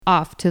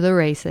Off to the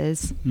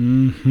races.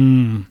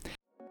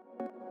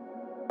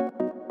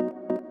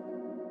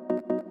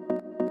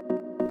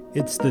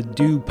 It's the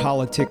Do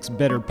Politics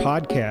Better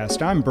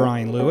podcast. I'm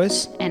Brian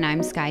Lewis. And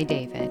I'm Sky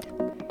David.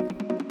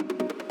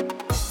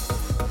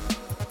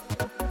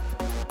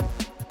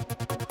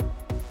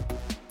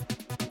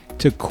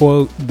 To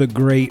quote the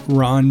great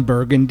Ron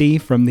Burgundy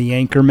from The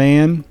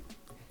Anchorman,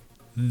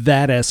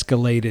 that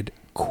escalated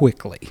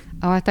quickly.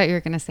 Oh, I thought you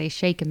were going to say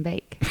Shake and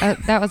Bake.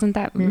 That wasn't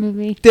that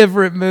movie?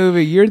 Different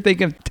movie. You're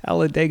thinking of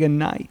Talladega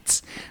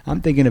Nights. I'm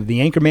thinking of The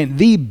Anchorman,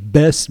 the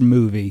best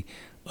movie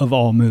of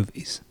all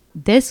movies.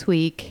 This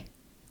week,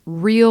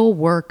 real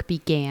work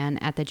began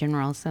at the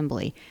General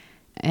Assembly.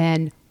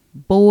 And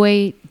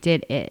boy,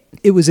 did it.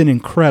 It was an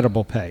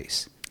incredible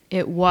pace.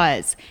 It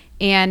was.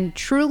 And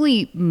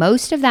truly,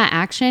 most of that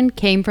action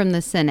came from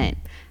the Senate.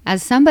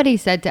 As somebody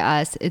said to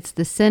us, it's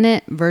the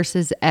Senate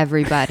versus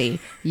everybody.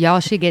 Y'all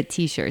should get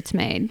T-shirts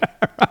made.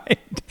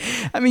 Right.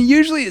 I mean,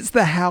 usually it's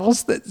the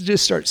House that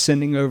just starts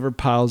sending over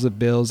piles of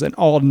bills, and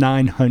all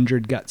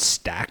 900 got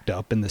stacked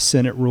up in the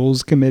Senate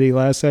Rules Committee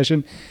last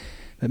session.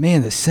 But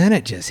man, the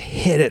Senate just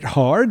hit it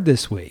hard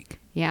this week.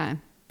 Yeah.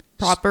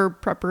 Proper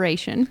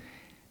preparation.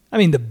 I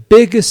mean, the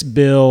biggest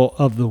bill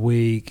of the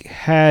week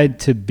had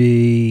to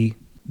be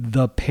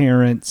the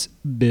Parents'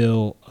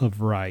 Bill of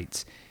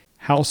Rights.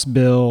 House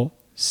Bill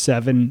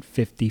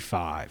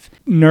 755.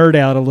 Nerd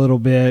out a little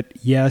bit.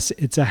 Yes,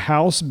 it's a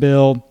House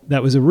bill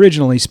that was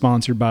originally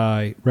sponsored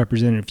by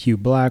Representative Hugh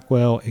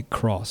Blackwell. It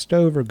crossed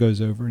over, goes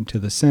over into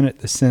the Senate.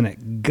 The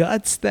Senate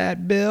guts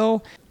that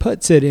bill,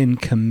 puts it in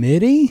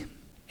committee,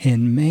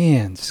 and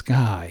man,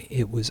 Sky,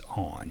 it was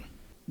on.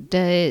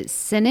 The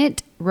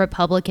Senate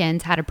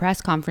Republicans had a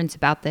press conference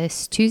about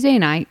this Tuesday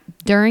night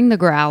during the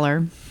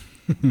growler.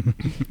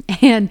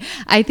 And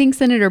I think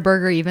Senator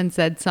Berger even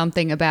said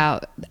something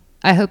about,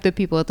 I hope that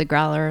people at the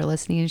growler are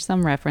listening. There's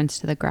some reference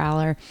to the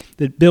growler.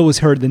 The bill was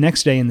heard the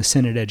next day in the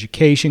Senate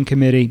Education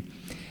Committee,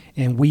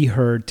 and we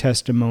heard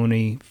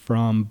testimony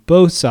from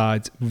both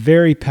sides,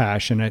 very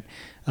passionate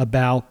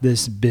about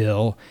this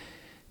bill.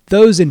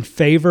 Those in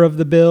favor of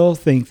the bill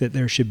think that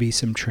there should be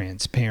some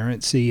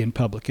transparency in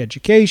public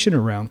education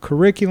around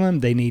curriculum.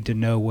 They need to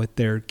know what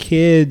their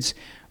kids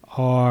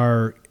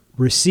are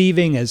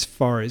receiving as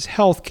far as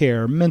health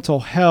care, mental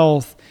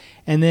health,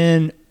 and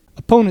then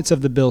opponents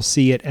of the bill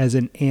see it as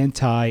an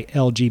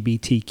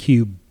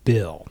anti-LGBTQ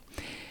bill.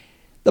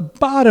 The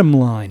bottom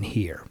line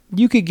here,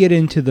 you could get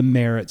into the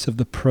merits of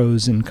the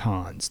pros and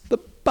cons. The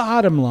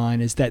bottom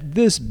line is that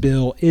this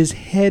bill is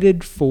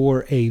headed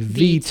for a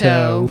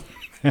veto.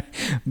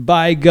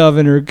 By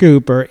Governor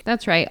Cooper.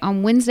 That's right.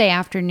 On Wednesday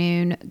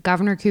afternoon,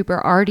 Governor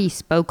Cooper already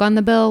spoke on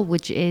the bill,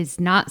 which is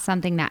not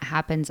something that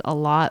happens a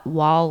lot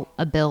while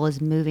a bill is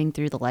moving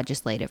through the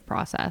legislative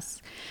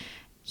process.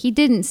 He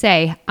didn't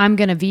say, I'm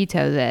going to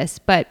veto this,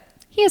 but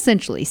he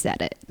essentially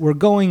said it. We're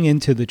going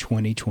into the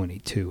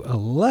 2022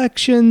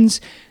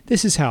 elections.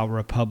 This is how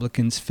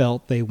Republicans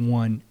felt they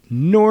won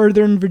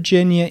Northern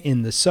Virginia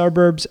in the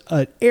suburbs,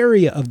 an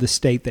area of the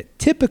state that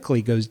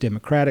typically goes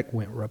Democratic,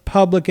 went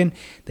Republican.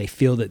 They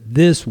feel that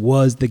this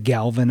was the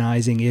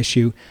galvanizing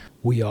issue.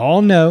 We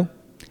all know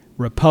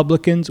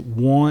Republicans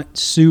want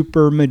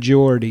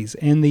supermajorities,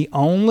 and the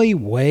only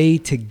way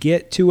to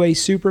get to a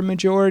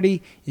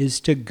supermajority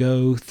is to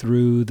go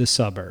through the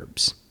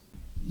suburbs.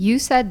 You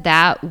said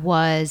that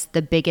was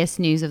the biggest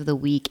news of the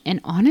week. And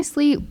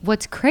honestly,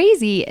 what's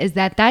crazy is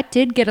that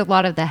did get a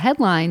lot of the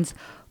headlines,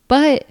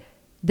 but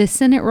the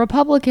Senate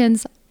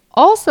Republicans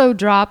also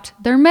dropped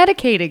their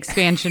Medicaid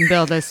expansion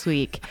bill this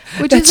week,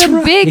 which is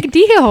a big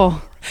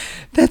deal.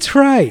 That's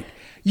right.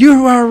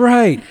 You are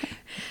right.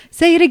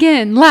 Say it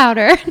again,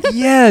 louder.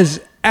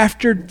 Yes.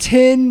 After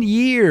 10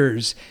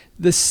 years,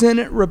 the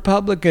Senate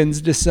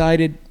Republicans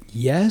decided,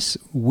 yes,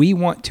 we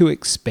want to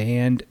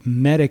expand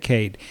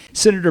Medicaid.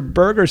 Senator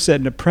Berger said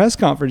in a press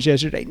conference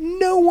yesterday,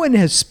 no one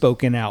has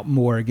spoken out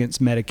more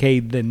against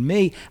Medicaid than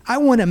me. I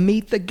want to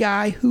meet the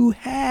guy who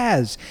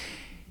has.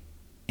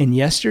 And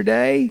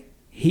yesterday,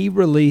 he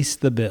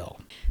released the bill.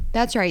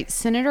 That's right.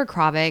 Senator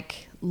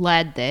Kravick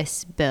led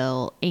this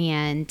bill,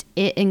 and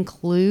it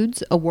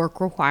includes a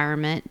work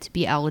requirement to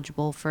be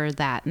eligible for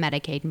that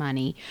Medicaid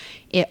money.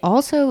 It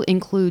also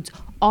includes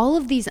all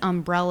of these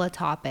umbrella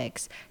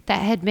topics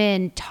that had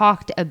been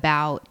talked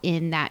about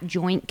in that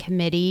joint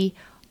committee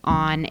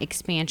on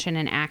expansion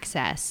and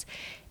access.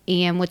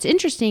 And what's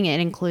interesting, it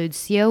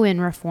includes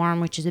CON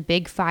reform, which is a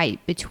big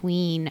fight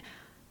between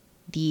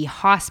the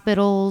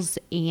hospitals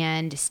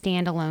and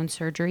standalone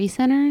surgery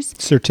centers.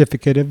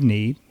 Certificate of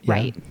need. Yeah,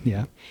 right.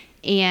 Yeah.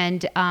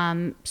 And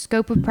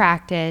scope of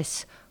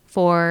practice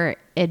for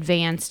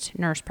advanced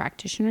nurse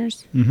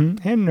practitioners. Mm-hmm.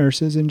 And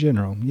nurses in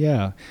general.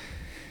 Yeah.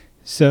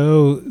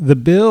 So the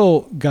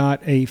bill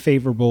got a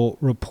favorable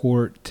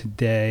report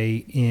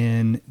today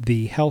in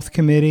the Health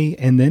Committee,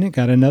 and then it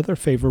got another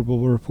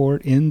favorable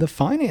report in the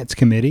Finance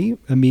Committee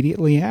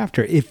immediately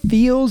after. It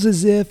feels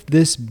as if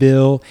this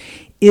bill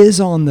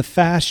is on the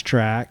fast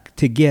track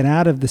to get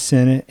out of the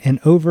Senate and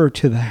over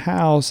to the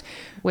House.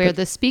 Where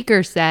the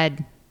Speaker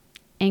said,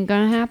 ain't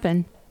going to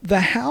happen.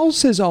 the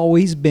House has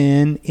always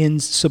been in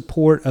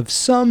support of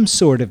some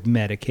sort of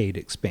Medicaid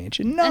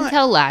expansion.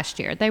 Until last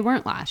year. They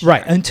weren't last year.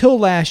 Right, until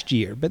last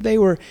year. But they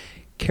were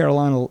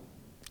Carolina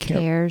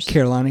Cares,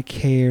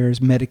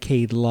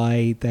 Medicaid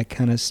Light, that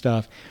kind of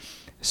stuff.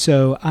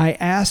 So I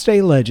asked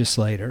a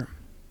legislator,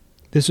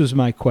 this was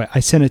my question. I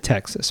sent a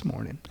text this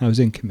morning. I was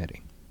in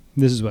committee.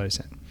 This is what I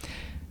said.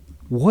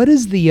 What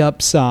is the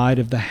upside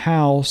of the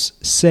House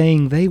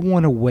saying they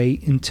want to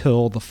wait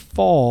until the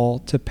fall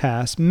to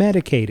pass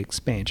Medicaid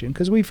expansion?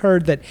 Because we've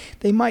heard that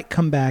they might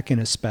come back in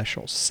a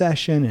special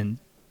session in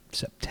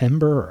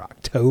September or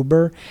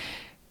October,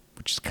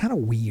 which is kind of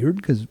weird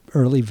because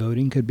early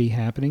voting could be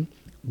happening.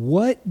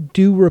 What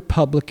do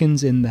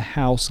Republicans in the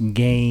House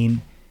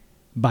gain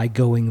by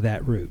going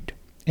that route?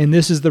 And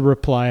this is the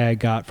reply I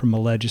got from a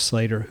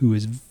legislator who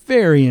is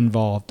very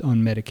involved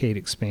on Medicaid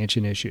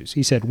expansion issues.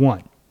 He said,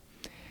 1,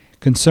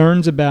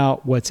 concerns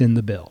about what's in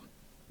the bill.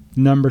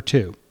 Number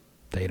 2,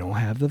 they don't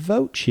have the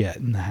votes yet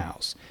in the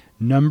House.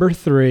 Number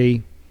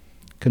 3,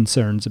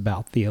 concerns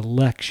about the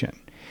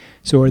election.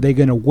 So are they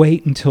going to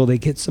wait until they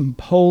get some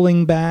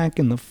polling back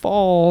in the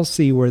fall,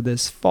 see where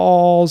this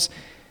falls,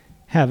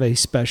 have a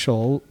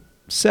special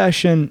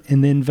session,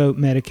 and then vote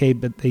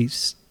Medicaid? But they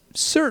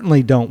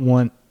certainly don't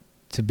want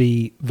to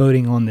be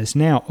voting on this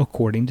now,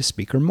 according to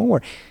Speaker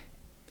Moore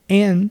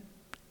and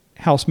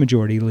House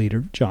Majority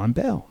Leader John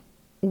Bell.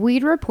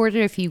 We'd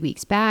reported a few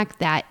weeks back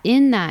that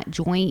in that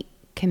joint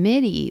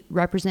committee,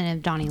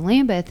 Representative Donnie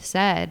Lambeth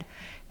said,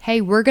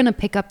 hey, we're going to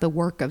pick up the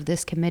work of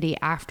this committee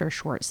after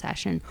short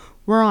session.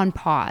 We're on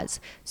pause.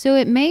 So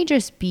it may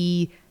just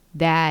be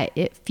that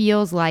it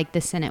feels like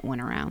the Senate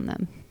went around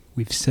them.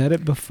 We've said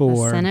it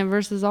before. The Senate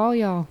versus all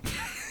y'all.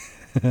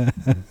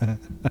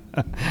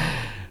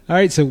 All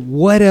right, so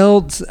what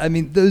else? I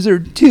mean, those are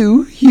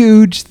 2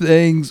 huge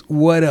things.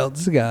 What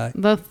else, Guy?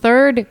 The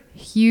third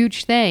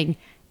huge thing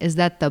is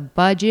that the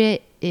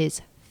budget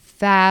is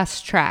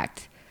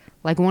fast-tracked.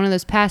 Like one of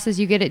those passes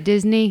you get at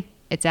Disney,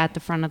 it's at the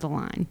front of the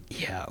line.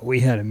 Yeah,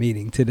 we had a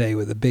meeting today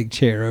with a big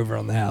chair over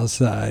on the House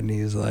side, and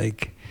he was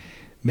like,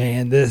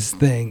 man, this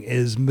thing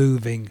is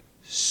moving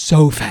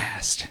so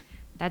fast.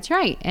 That's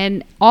right.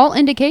 And all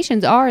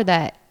indications are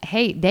that,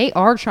 hey, they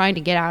are trying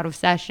to get out of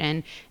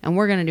session, and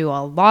we're going to do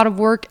a lot of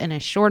work in a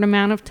short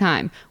amount of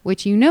time,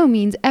 which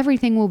means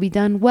everything will be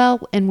done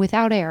well and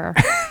without error.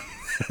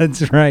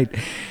 That's right.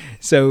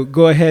 So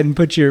go ahead and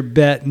put your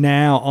bet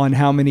now on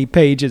how many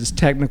pages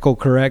technical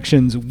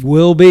corrections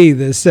will be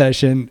this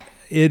session.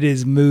 It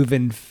is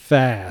moving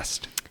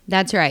fast.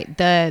 That's right.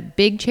 The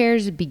big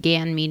chairs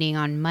began meeting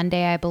on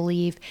Monday, I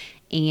believe,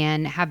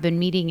 and have been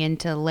meeting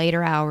into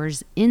later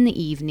hours in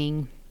the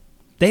evening.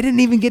 They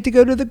didn't even get to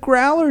go to the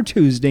Growler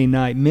Tuesday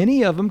night,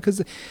 many of them,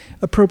 because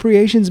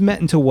appropriations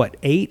met until,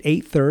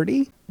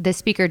 8:30? The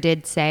speaker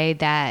did say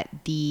that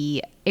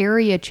the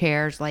area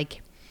chairs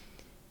like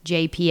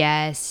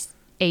JPS,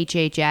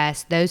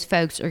 HHS, those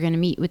folks are going to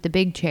meet with the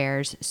big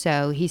chairs.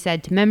 So he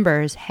said to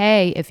members,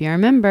 hey, if you're a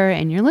member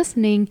and you're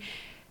listening,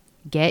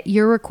 get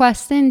your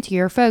requests in to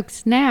your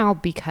folks now,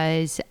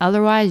 because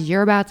otherwise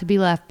you're about to be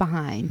left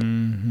behind.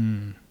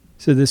 Mm-hmm.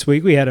 So this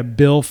week we had a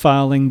bill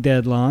filing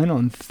deadline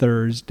on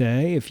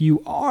Thursday. If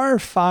you are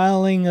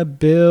filing a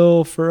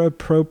bill for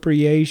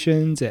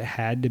appropriations, it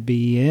had to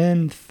be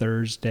in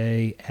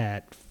Thursday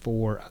at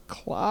 4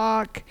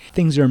 o'clock.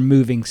 Things are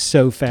moving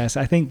so fast.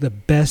 I think the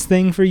best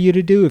thing for you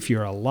to do, if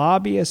you're a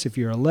lobbyist, if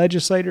you're a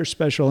legislator,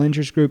 special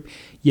interest group,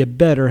 you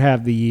better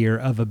have the ear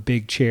of a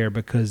big chair,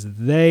 because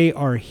they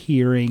are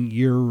hearing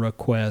your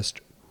request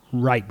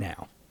right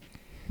now.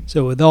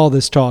 So with all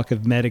this talk of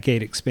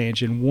Medicaid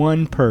expansion,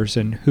 one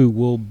person who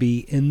will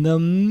be in the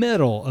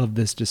middle of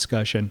this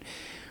discussion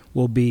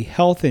will be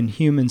Health and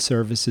Human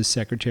Services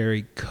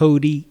Secretary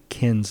Cody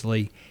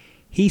Kinsley.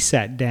 He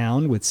sat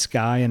down with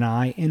Sky and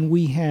I, and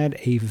we had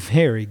a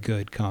very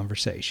good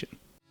conversation.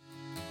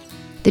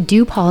 The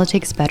Do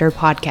Politics Better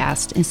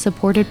podcast is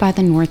supported by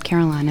the North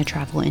Carolina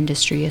Travel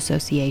Industry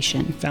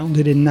Association.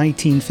 Founded in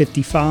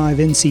 1955,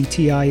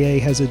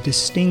 NCTIA has a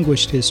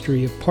distinguished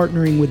history of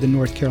partnering with the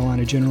North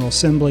Carolina General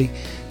Assembly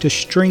to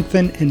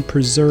strengthen and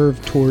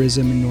preserve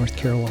tourism in North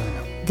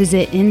Carolina.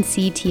 Visit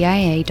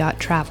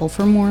nctia.travel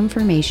for more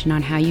information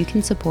on how you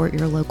can support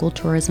your local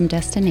tourism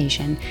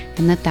destination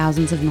and the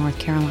thousands of North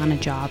Carolina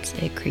jobs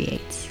it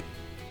creates.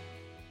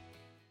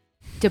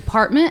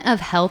 Department of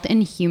Health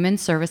and Human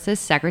Services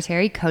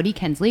Secretary Cody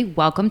Kinsley,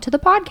 welcome to the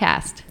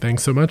podcast.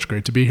 Thanks so much.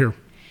 Great to be here.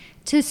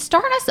 To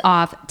start us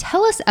off,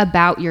 tell us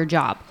about your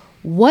job.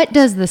 What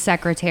does the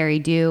secretary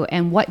do,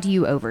 and what do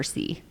you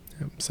oversee?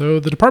 So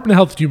the Department of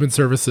Health and Human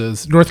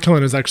Services, North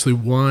Carolina is actually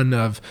one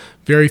of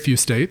very few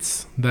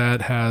states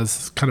that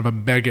has kind of a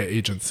mega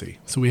agency.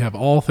 So we have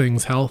all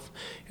things health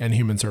and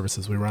human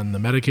services. We run the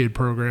Medicaid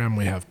program.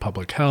 We have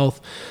public health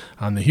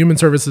on the human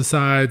services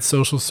side,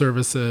 social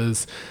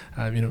services,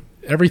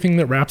 everything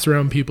that wraps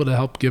around people to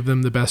help give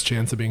them the best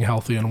chance of being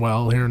healthy and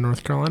well here in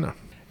North Carolina.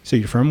 So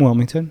you're from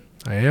Wilmington?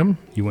 I am.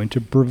 You went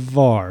to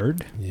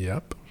Brevard.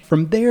 Yep.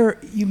 From there,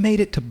 you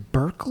made it to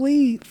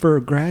Berkeley for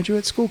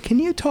graduate school. Can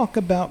you talk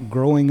about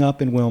growing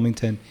up in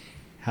Wilmington,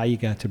 how you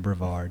got to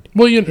Brevard,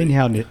 Well, and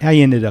how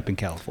you ended up in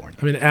California.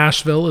 I mean,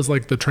 Asheville is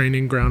like the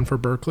training ground for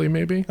Berkeley,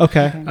 maybe.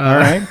 Okay. All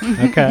right.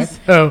 Okay.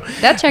 So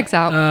That checks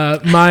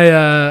out.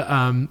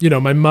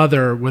 my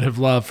mother would have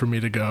loved for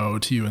me to go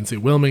to UNC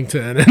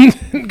Wilmington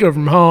and go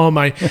from home.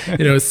 A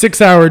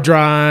 6-hour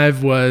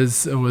drive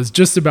was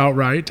just about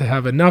right to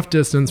have enough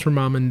distance for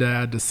mom and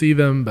dad to see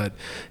them, but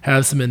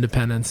have some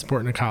independence,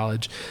 important to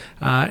college.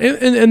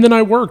 And then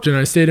I worked, and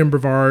I stayed in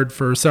Brevard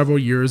for several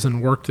years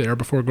and worked there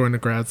before going to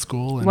grad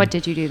school. And What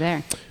did you do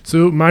there?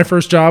 so my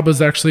first job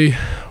was actually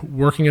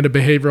working at a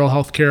behavioral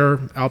health care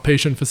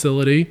outpatient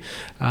facility.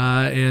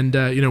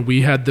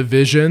 We had the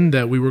vision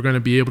that we were going to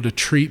be able to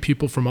treat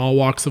people from all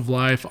walks of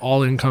life,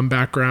 all income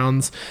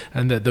backgrounds,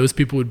 and that those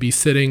people would be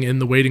sitting in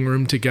the waiting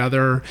room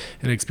together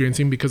and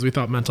experiencing, because we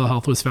thought mental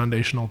health was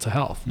foundational to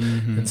health.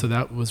 Mm-hmm. And so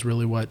that was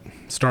really what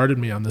started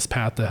me on this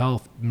path to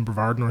health in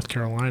Brevard, North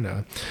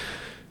Carolina.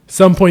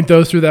 Some point,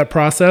 though, through that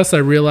process, I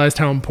realized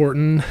how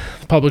important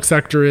the public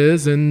sector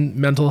is in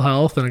mental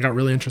health, and I got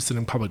really interested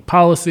in public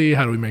policy.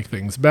 How do we make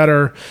things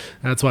better?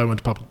 That's why I went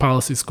to public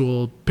policy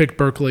school, picked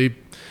Berkeley,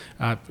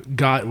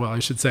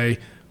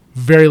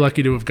 very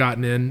lucky to have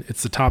gotten in.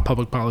 It's the top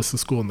public policy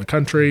school in the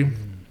country.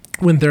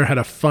 Went there, had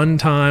a fun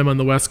time on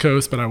the West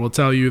Coast, but I will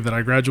tell you that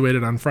I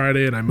graduated on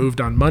Friday and I moved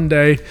on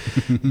Monday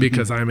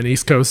because I'm an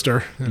East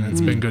Coaster, and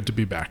it's been good to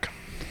be back.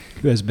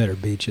 Who has better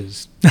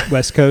beaches,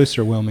 West Coast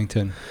or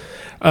Wilmington?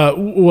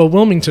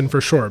 Wilmington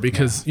for sure,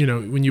 because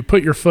when you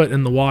put your foot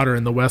in the water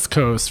in the West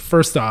Coast,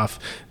 first off,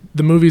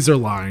 the movies are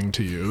lying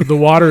to you. The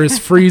water is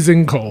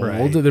freezing cold.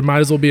 Right. There might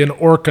as well be an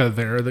orca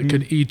there that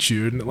could eat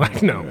you.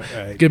 No,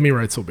 Right. Give me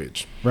Wrightsville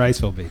Beach.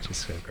 Wrightsville Beach is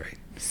so great.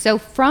 So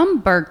from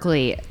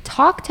Berkeley,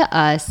 talk to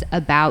us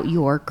about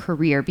your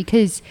career,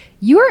 because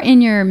you are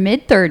in your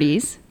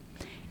mid-30s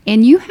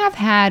and you have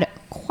had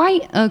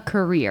quite a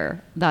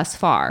career thus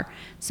far.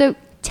 So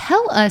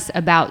tell us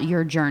about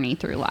your journey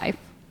through life.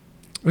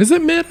 Is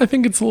it mid? I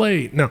think it's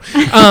late. No.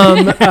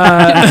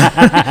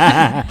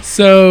 I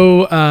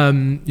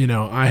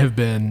have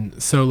been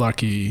so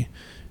lucky.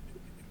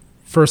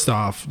 First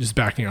off, just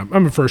backing up,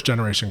 I'm a first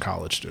generation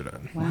college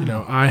student.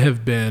 Wow. I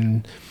have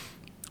been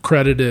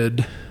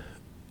credited,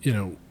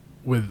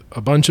 with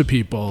a bunch of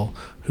people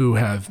who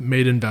have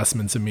made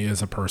investments in me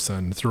as a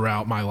person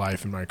throughout my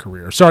life and my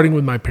career, starting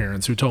with my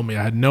parents, who told me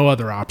I had no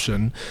other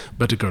option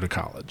but to go to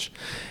college.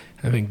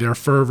 I think their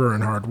fervor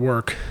and hard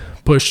work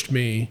pushed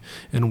me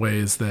in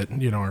ways that,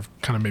 are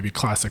kind of maybe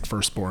classic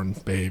firstborn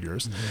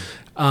behaviors.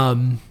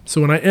 Mm-hmm.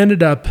 So when I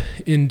ended up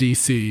in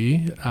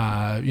D.C.,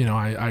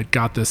 I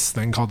got this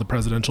thing called the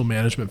Presidential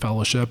Management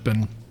Fellowship,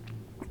 and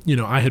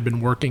I had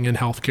been working in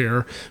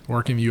healthcare,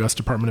 working in the U.S.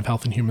 Department of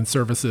Health and Human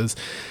Services.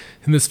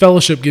 And this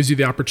fellowship gives you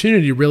the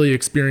opportunity to really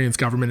experience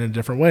government in a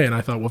different way. And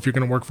I thought, well, if you're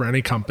going to work for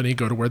any company,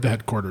 go to where the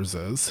headquarters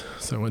is.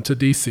 So I went to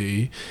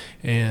D.C.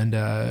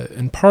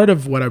 And part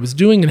of what I was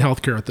doing in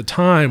healthcare at the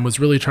time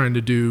was really trying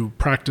to do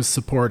practice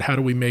support. How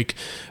do we make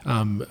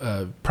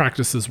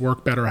practices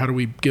work better? How do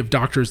we give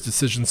doctors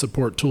decision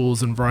support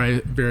tools and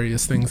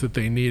various things that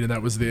they need? And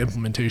that was the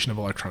implementation of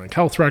electronic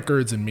health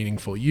records and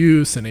meaningful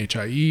use and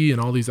HIE and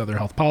all these other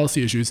health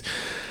policy issues.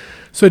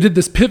 So I did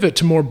this pivot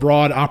to more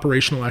broad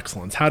operational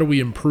excellence. How do we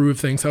improve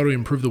things? How do we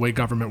improve the way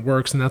government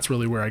works? And that's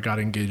really where I got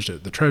engaged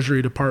at the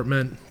Treasury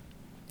Department.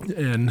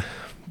 And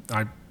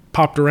I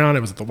popped around. I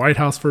was at the White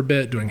House for a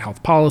bit doing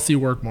health policy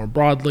work more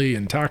broadly,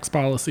 and tax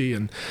policy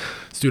and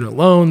student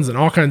loans and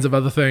all kinds of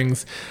other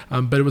things.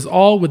 But it was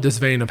all with this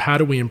vein of how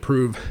do we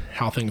improve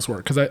how things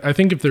work? Because I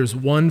think if there's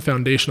one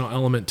foundational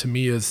element to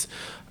me as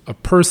a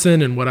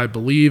person and what I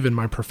believe in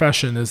my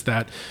profession is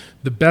that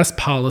the best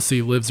policy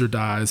lives or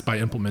dies by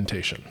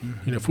implementation.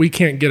 Mm-hmm. If we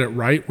can't get it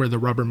right where the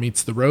rubber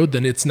meets the road,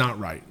 then it's not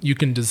right. You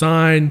can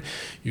design,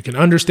 you can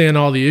understand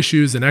all the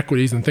issues and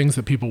equities and things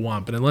that people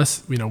want, but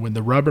unless, when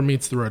the rubber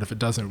meets the road, if it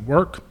doesn't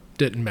work,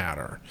 didn't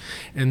matter.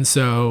 And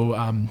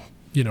so,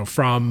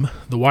 from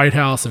the White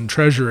House and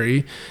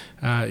Treasury,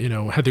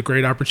 had the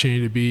great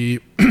opportunity to be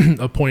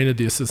appointed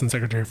the Assistant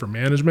Secretary for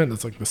Management.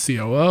 That's like the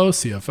COO,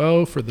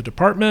 CFO for the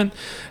department.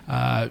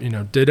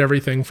 Did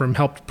everything from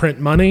helped print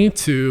money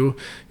to,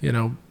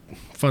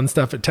 fun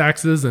stuff at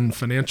taxes and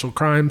financial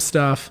crime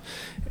stuff,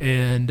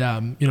 and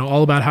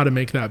all about how to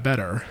make that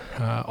better.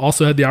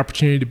 Also had the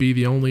opportunity to be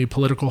the only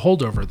political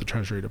holdover at the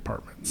Treasury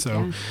Department.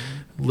 So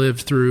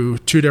lived through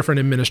 2 different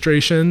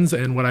administrations,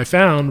 and what I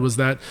found was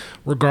that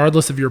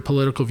regardless of your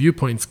political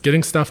viewpoints,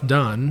 getting stuff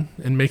done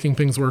and making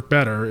things work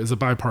better is a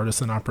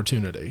bipartisan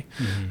opportunity.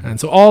 Mm-hmm. And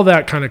so all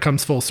that kind of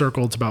comes full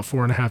circle to about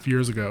 4.5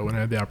 years ago when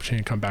I had the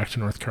opportunity to come back to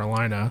North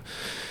Carolina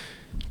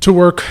to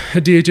work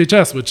at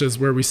DHHS, which is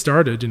where we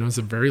started. It's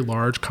a very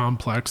large,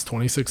 complex,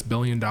 $26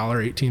 billion,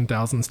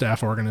 18,000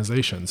 staff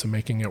organization. So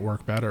making it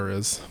work better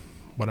is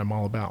what I'm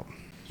all about.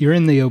 You're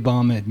in the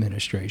Obama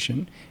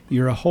administration.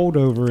 You're a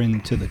holdover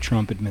into the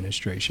Trump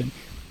administration.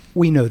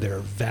 We know there are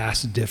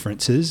vast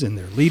differences in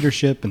their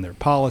leadership and their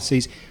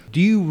policies.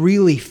 Do you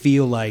really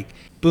feel like,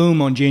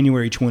 boom, on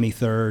January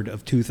 23rd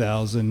of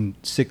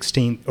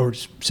 2016 or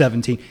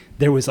 17,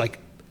 there was like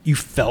you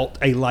felt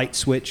a light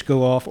switch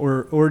go off,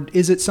 or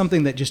is it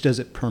something that just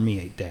doesn't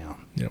permeate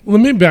down? Yeah. Well,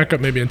 let me back up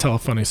maybe and tell a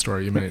funny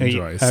story you may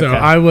enjoy. Okay. So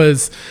I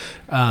was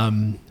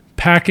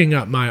packing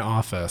up my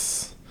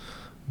office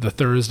the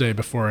Thursday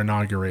before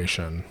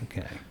inauguration,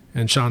 Okay.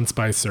 and Sean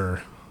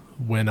Spicer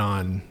went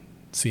on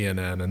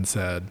CNN and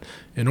said,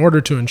 in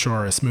order to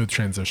ensure a smooth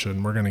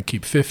transition, we're going to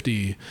keep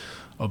 50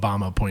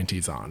 Obama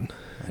appointees on.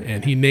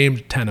 And he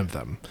named 10 of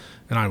them,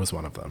 and I was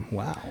one of them.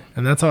 Wow.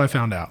 And that's how I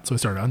found out. So I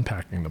started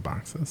unpacking the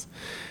boxes,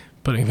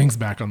 putting things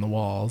back on the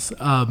walls.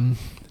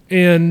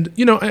 And,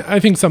 you know,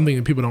 I think something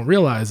that people don't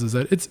realize is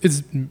that it's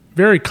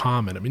very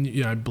common. I mean,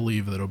 you know, I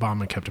believe that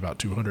Obama kept about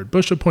 200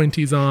 Bush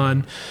appointees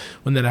on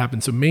when that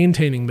happened. So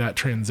maintaining that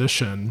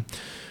transition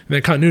and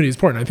that continuity is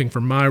important. I think for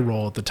my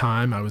role at the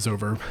time, I was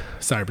over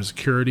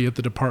cybersecurity at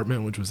the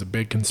department, which was a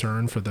big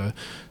concern for the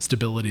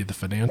stability of the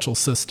financial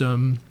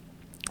system.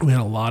 We had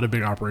a lot of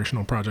big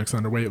operational projects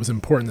underway. It was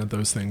important that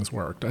those things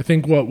worked. I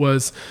think what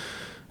was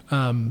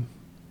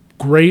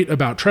great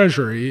about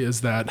Treasury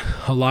is that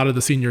a lot of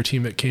the senior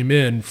team that came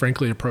in,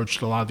 frankly,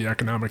 approached a lot of the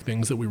economic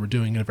things that we were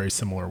doing in a very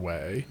similar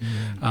way.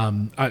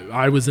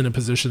 I was in a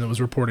position that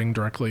was reporting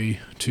directly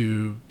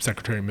to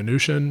Secretary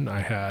Mnuchin.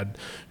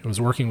 I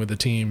was working with the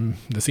team,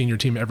 the senior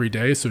team, every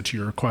day. So to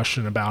your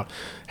question about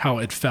how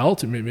it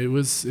felt, it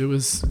was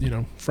you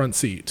know, front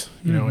seat,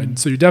 you know, and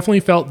so you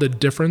definitely felt the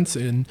difference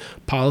in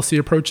policy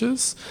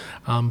approaches,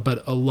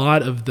 but a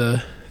lot of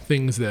the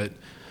things that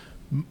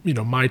you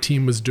know my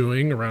team was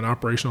doing around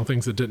operational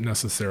things that didn't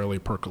necessarily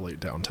percolate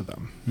down to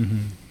them.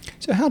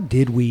 So how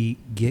did we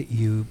get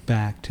you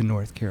back to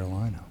North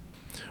Carolina?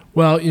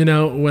 Well, you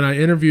know, when I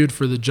interviewed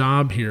for the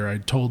job here, I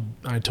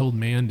told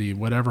Mandy,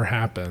 whatever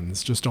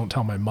happens, just don't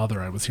tell my mother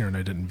I was here and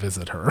I didn't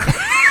visit her.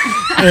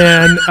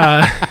 And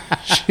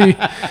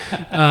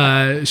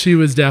she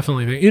was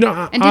definitely, you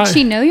know. And did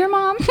she know your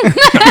mom?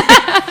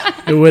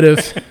 It would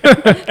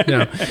have.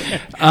 No.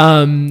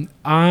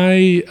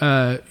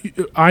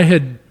 I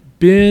had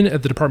been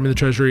at the Department of the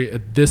Treasury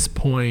at this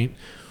point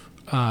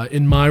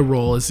in my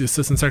role as the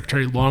Assistant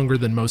Secretary longer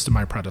than most of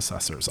my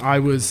predecessors. I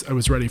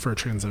was ready for a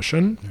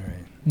transition.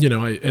 Right. You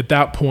know, at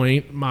that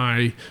point,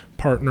 my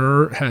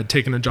partner had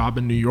taken a job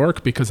in New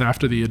York because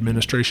after the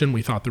administration,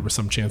 we thought there was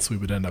some chance we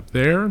would end up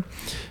there.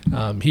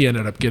 He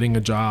ended up getting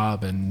a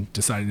job and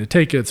decided to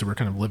take it, so we're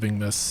kind of living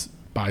this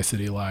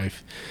bi-city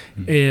life.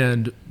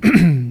 And,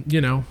 you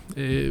know,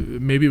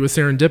 maybe it was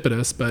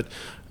serendipitous, but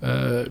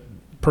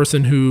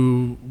person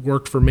who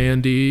worked for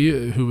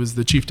Mandy, who was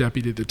the chief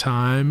deputy at the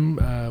time,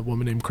 a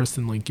woman named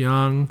Kristen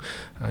Link-Young,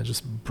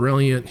 just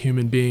brilliant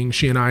human being.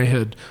 She and I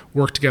had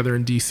worked together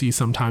in D.C.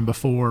 sometime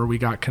before we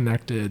got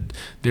connected.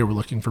 They were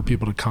looking for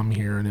people to come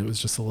here, and it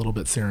was just a little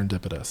bit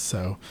serendipitous.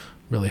 So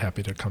really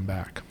happy to come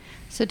back.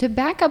 So to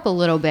back up a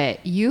little bit,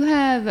 you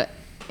have,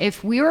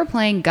 if we were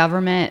playing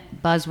government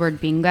buzzword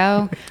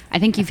bingo, I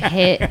think you've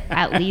hit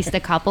at least a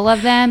couple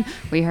of them.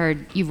 We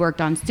heard you've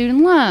worked on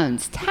student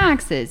loans,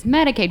 taxes,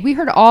 Medicaid. We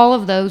heard all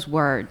of those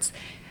words.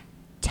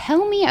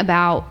 Tell me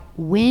about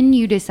when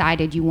you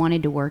decided you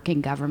wanted to work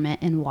in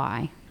government and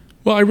why.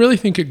 Well, I really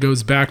think it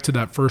goes back to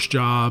that first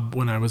job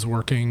when I was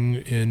working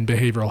in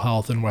behavioral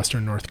health in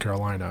Western North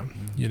Carolina.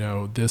 You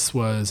know, this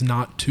was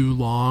not too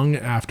long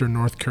after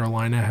North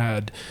Carolina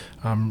had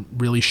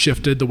really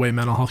shifted the way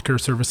mental health care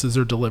services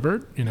are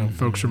delivered. You know,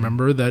 folks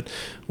remember that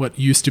what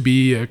used to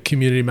be a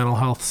community mental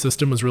health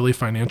system was really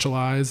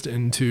financialized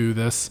into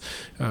this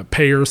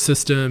payer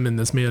system, and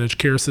this managed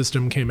care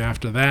system came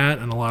after that.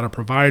 And a lot of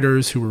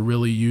providers who were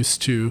really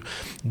used to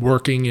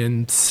working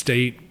in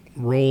state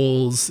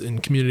roles in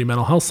community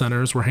mental health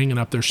centers were hanging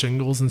up their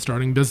shingles and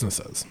starting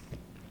businesses.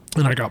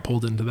 And I got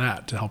pulled into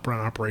that to help run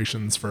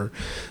operations for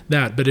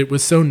that. But it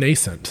was so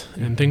nascent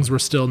and things were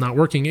still not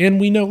working. And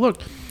we know,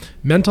 look,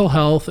 mental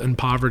health and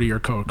poverty are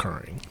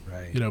co-occurring.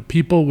 Right. You know,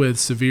 people with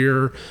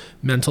severe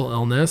mental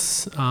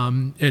illness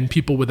and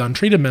people with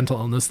untreated mental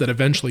illness that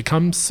eventually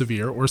comes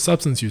severe, or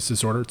substance use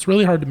disorder, it's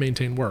really hard to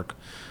maintain work.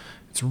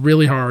 It's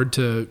really hard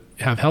to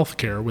have health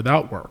care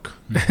without work.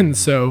 And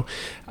so,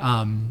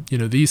 you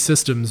know, these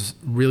systems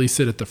really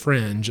sit at the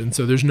fringe. And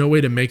so there's no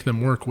way to make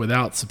them work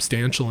without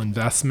substantial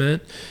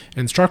investment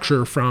and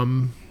structure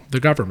from the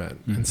government.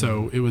 And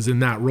so it was in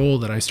that role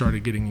that I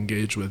started getting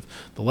engaged with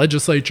the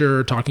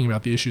legislature, talking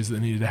about the issues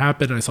that needed to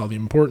happen. I saw the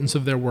importance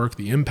of their work,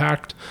 the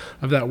impact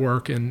of that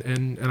work,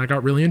 and I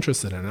got really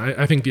interested in it.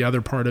 I think the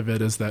other part of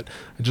it is that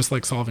I just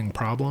like solving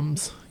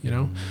problems, you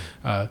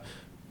know.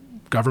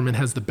 Government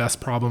has the best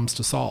problems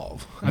to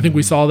solve. I think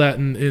we saw that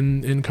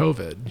in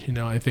COVID. You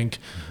know, I think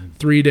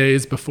 3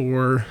 days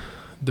before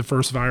the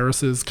first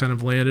viruses kind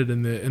of landed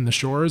in the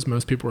shores,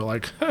 most people were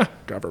like,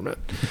 government.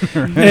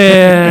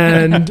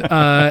 And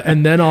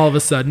then all of a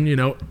sudden, you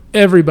know,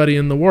 everybody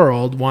in the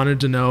world wanted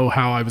to know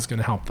how I was going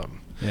to help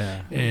them.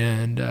 Yeah.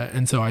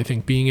 And so I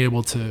think being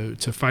able to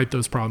fight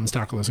those problems,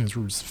 tackle those things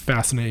was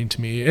fascinating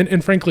to me.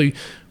 And frankly,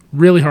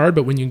 really hard,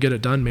 but when you get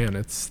it done, man,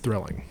 it's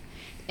thrilling.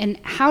 And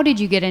how did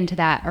you get into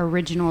that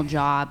original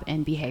job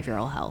in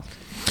behavioral health?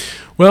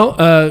 Well,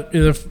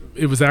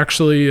 it was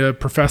actually a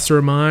professor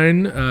of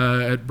mine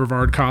at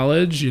Brevard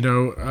College,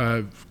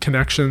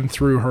 connection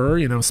through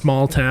her,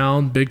 small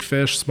town, big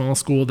fish, small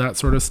school, that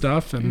sort of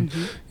stuff. And,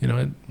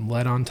 it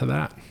led on to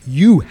that.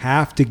 You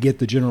have to get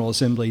the General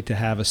Assembly to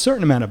have a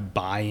certain amount of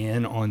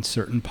buy-in on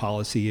certain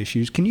policy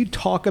issues. Can you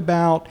talk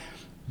about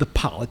the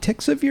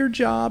politics of your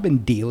job in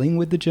dealing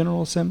with the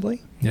General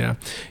Assembly? Yeah.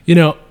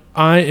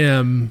 I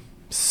am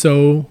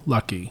so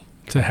lucky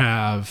to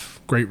have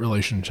great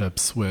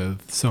relationships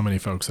with so many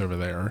folks over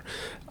there.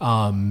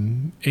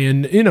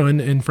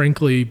 And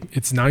frankly,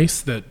 it's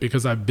nice that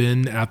because I've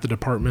been at the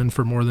department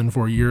for more than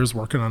 4 years,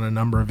 working on a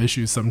number of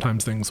issues,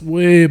 sometimes things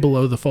way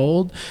below the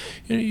fold,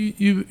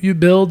 you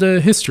build a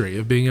history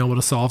of being able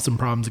to solve some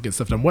problems and get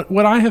stuff done.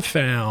 What I have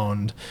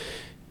found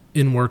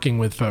in working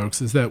with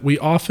folks is that we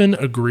often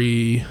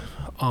agree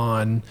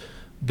on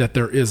that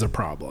there is a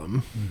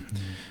problem.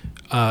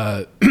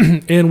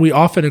 And we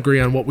often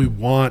agree on what we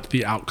want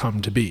the outcome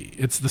to be.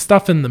 It's the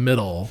stuff in the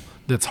middle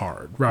that's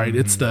hard, right?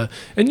 It's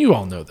and you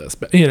all know this,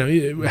 but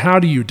how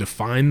do you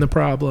define the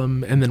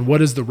problem? And then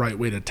what is the right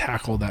way to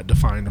tackle that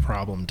defined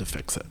problem to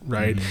fix it,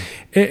 right?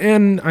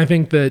 And I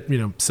think that,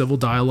 civil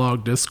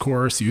dialogue,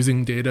 discourse,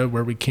 using data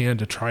where we can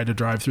to try to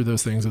drive through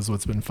those things is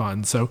what's been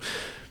fun. So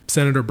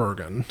Senator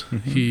Bergen,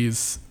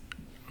 he's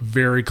a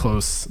very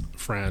close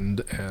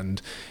friend,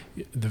 and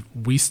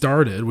we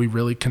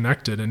really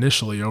connected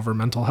initially over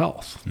mental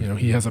health.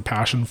 He has a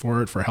passion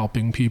for it, for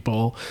helping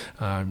people.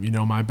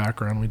 My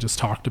background, we just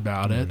talked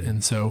about it.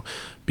 And so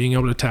being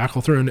able to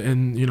tackle through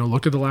and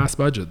look at the last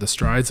budget, the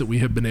strides that we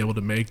have been able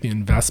to make, the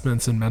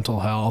investments in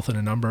mental health and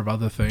a number of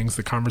other things,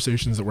 the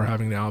conversations that we're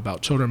having now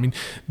about children.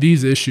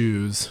 These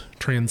issues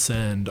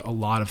transcend a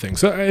lot of things.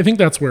 So I think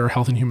that's where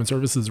Health and Human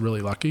Services is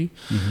really lucky,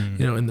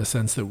 in the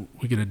sense that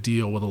we get to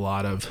deal with a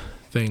lot of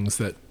things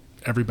that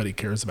everybody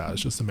cares about.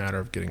 It's just a matter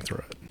of getting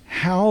through it.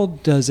 How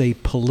does a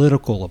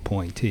political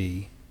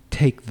appointee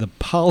take the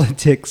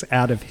politics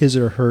out of his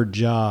or her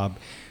job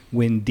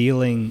when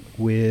dealing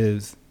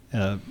with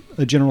a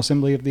General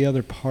Assembly of the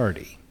other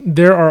party?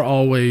 There are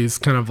always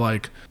kind of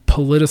like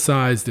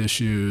politicized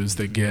issues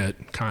that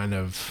get kind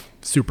of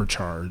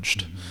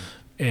supercharged,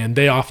 and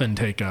they often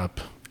take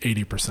up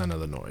 80% of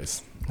the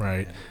noise,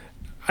 right?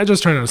 I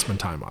just try not to spend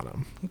time on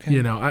them.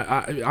 Okay.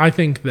 I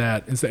think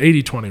that it's the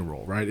 80-20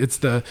 rule, right? It's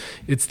the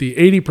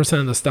 80%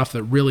 of the stuff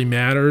that really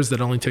matters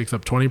that only takes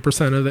up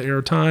 20% of the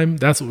airtime.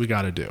 That's what we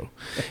got to do.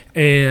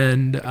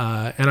 And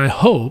I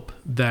hope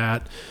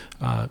that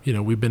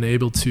we've been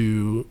able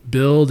to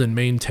build and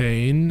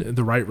maintain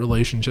the right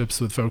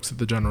relationships with folks at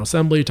the General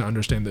Assembly to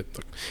understand that,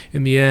 look,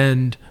 in the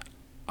end,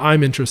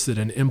 I'm interested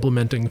in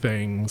implementing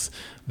things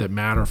that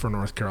matter for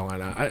North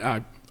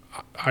Carolina.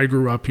 I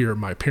grew up here.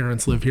 My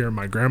parents live here.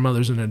 My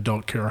grandmother's in an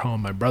adult care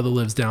home. My brother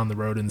lives down the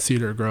road in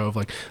Cedar Grove.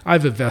 I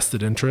have a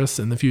vested interest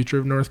in the future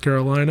of North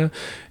Carolina.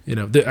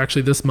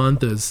 Actually this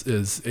month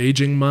is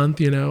aging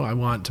month. I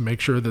want to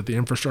make sure that the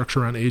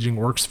infrastructure on aging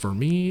works for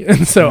me.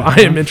 And so I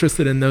am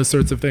interested in those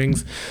sorts of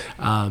things.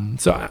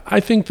 So I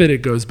think that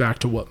it goes back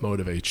to what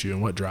motivates you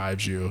and what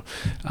drives you,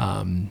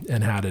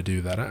 and how to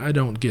do that. I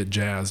don't get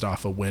jazzed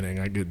off of winning.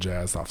 I get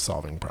jazzed off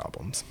solving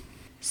problems.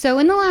 So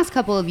in the last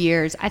couple of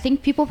years, I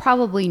think people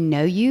probably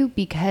know you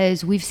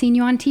because we've seen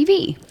you on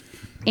TV.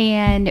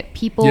 And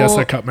people... Yes,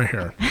 I cut my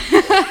hair.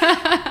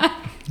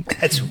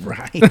 That's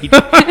right.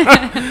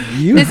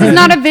 This is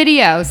not a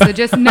video, so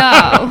just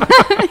know.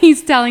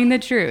 He's telling the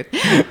truth.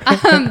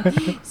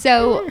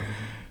 So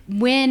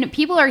when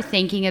people are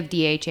thinking of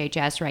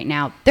DHHS right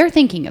now, they're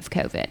thinking of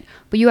COVID.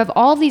 But you have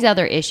all these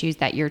other issues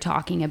that you're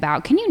talking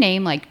about. Can you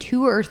name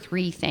 2 or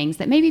 3 things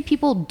that maybe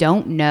people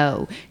don't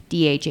know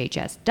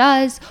DHHS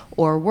does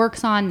or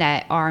works on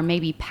that are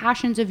maybe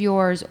passions of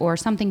yours or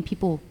something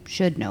people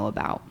should know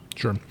about?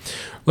 Sure.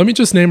 Let me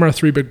just name our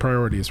 3 big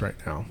priorities right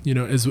now.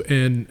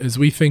 As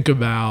we think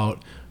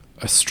about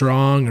a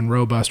strong and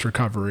robust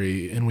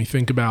recovery, and we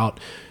think about,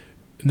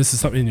 and this is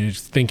something you're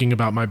thinking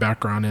about my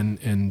background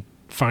in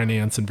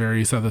finance and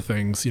various other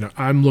things,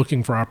 I'm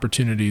looking for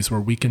opportunities where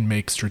we can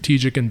make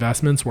strategic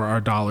investments where our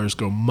dollars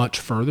go much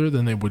further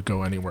than they would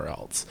go anywhere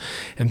else.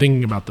 And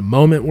thinking about the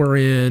moment we're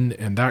in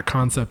and that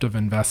concept of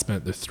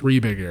investment, there's 3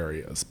 big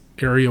areas.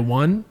 Area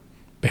 1,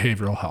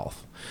 behavioral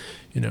health.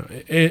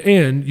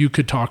 And you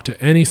could talk to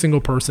any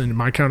single person,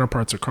 my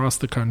counterparts across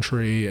the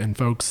country and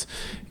folks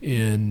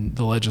in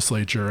the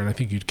legislature, and I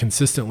think you'd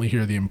consistently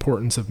hear the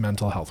importance of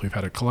mental health. We've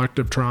had a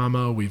collective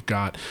trauma. We've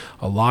got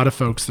a lot of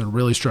folks that are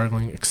really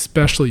struggling,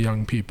 especially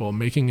young people,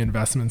 making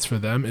investments for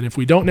them. And if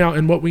we don't now,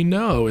 and what we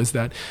know is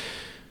that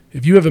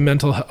if you have a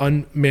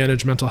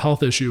unmanaged mental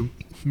health issue,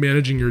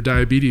 managing your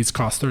diabetes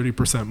costs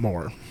 30%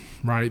 more.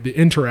 Right? The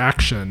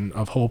interaction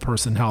of whole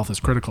person health is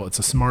critical. It's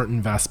a smart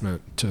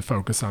investment to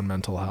focus on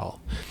mental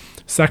health.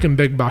 Second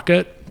big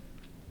bucket,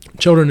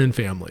 children and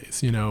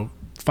families.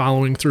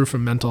 following through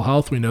from mental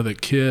health. We know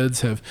that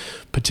kids have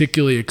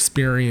particularly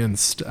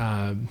experienced,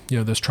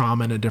 this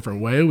trauma in a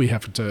different way. We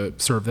have to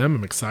serve them.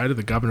 I'm excited.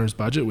 The governor's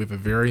budget, we have a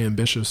very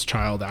ambitious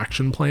child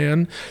action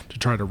plan to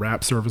try to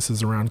wrap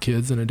services around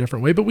kids in a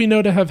different way. But we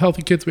know to have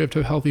healthy kids, we have to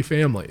have healthy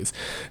families.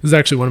 This is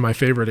actually one of my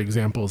favorite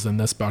examples in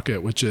this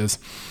bucket, which is,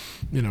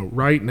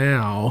 right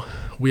now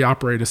we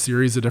operate a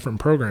series of different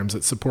programs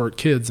that support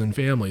kids and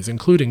families,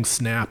 including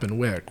SNAP and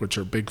WIC, which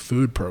are big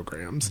food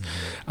programs.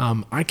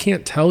 I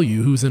can't tell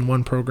you who's in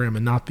one program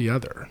and not the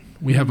other.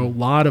 We have a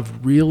lot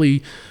of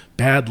really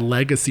bad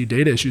legacy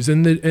data issues,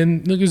 and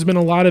there's been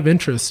a lot of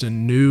interest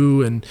in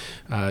new and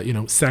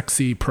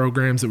sexy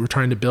programs that we're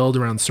trying to build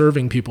around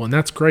serving people, and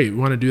that's great. We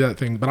want to do that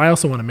thing, but I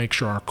also want to make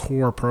sure our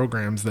core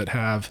programs that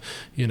have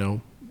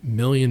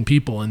million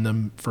people in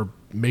them for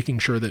making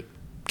sure that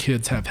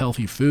kids have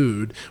healthy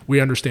food, we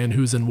understand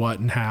who's in what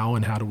and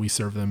how do we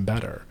serve them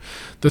better.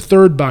 The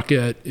third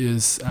bucket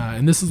is,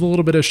 and this is a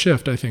little bit of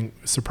shift, I think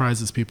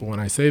surprises people when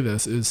I say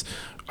this, is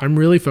I'm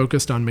really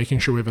focused on making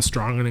sure we have a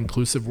strong and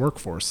inclusive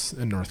workforce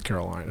in North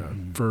Carolina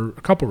for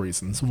a couple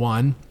reasons.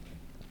 One,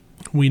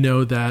 we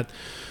know that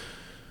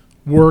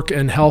work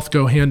and health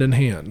go hand in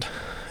hand,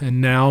 and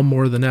now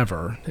more than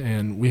ever,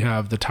 and we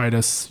have the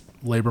tightest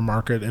labor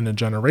market in a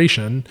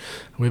generation.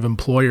 We have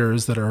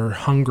employers that are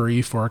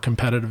hungry for a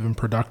competitive and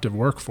productive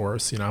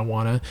workforce. I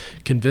want to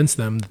convince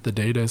them that the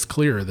data is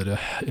clear, that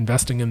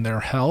investing in their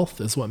health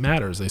is what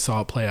matters. They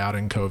saw it play out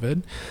in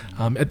COVID.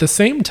 At the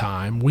same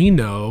time, we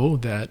know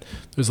that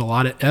there's a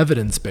lot of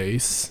evidence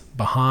base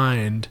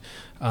behind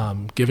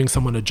giving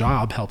someone a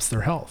job helps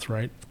their health,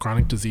 right?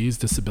 Chronic disease,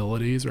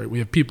 disabilities, right? We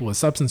have people with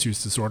substance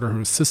use disorder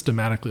who are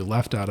systematically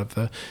left out of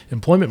the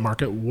employment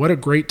market. What a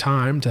great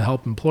time to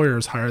help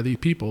employers hire the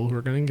people who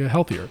are going to get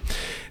healthier.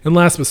 And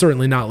last but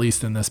certainly not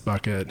least in this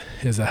bucket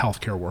is a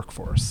healthcare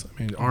workforce.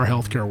 I mean, our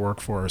healthcare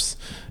workforce,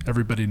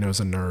 everybody knows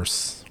a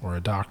nurse or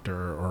a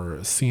doctor or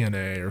a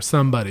CNA or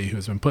somebody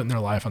who's been putting their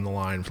life on the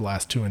line for the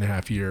last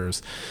 2.5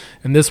 years.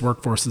 And this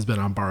workforce has been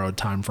on borrowed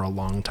time for a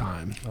long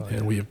time,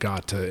 and we have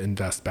got to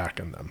invest back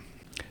in them.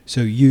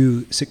 So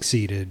you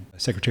succeeded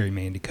Secretary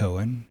Mandy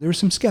Cohen. There was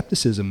some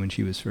skepticism when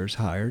she was first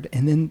hired,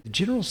 and then the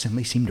General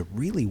Assembly seemed to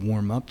really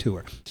warm up to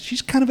her.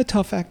 She's kind of a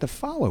tough act to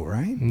follow,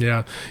 right?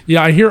 Yeah.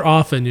 I hear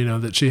often,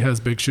 that she has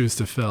big shoes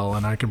to fill,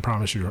 and I can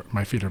promise you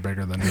my feet are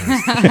bigger than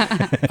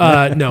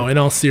hers. No, in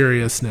all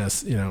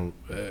seriousness, you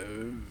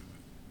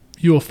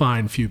will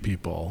find few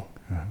people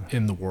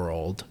in the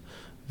world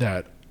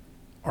that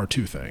are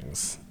two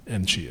things,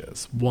 and she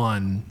is.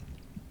 One,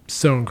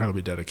 so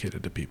incredibly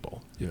dedicated to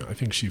people. I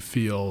think she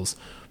feels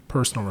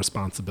personal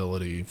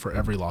responsibility for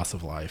every loss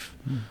of life,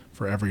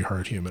 for every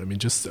hurt human. I mean,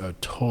 just a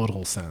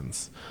total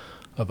sense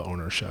of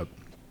ownership.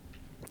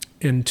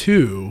 And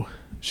two,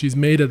 she's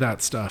made of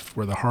that stuff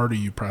where the harder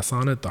you press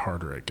on it, the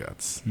harder it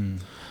gets.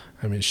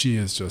 I mean, she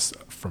is just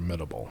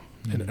formidable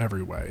in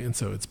every way. And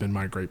so it's been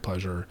my great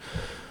pleasure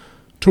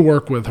to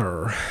work with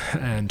her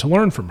and to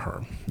learn from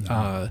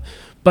her.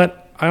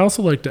 But I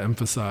also like to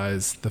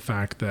emphasize the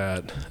fact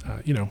that,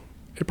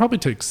 it probably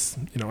takes,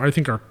 I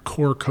think our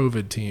core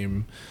COVID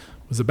team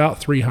was about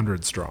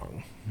 300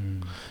 strong,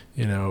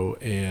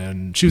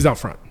 and she was out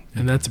front,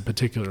 and that's a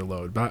particular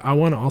load. But I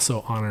want to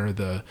also honor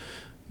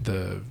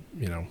the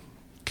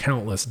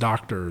countless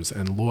doctors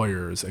and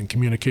lawyers and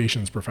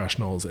communications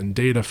professionals and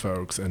data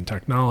folks and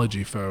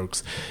technology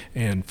folks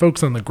and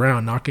folks on the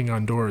ground knocking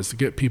on doors to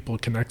get people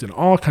connected,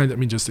 all kinds.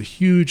 Just a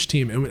huge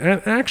team.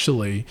 And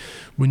actually,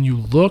 when you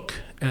look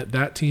at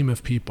that team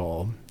of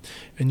people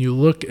and you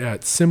look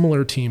at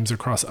similar teams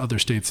across other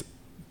states,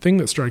 the thing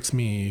that strikes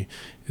me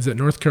is that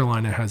North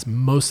Carolina has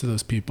most of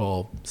those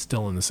people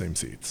still in the same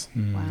seats.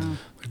 Wow.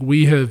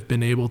 We have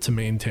been able to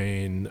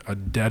maintain a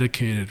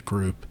dedicated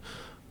group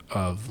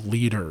of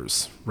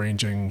leaders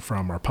ranging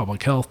from our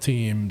public health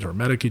team to our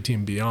Medicaid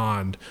team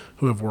beyond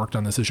who have worked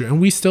on this issue. And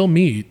we still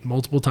meet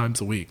multiple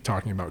times a week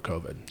talking about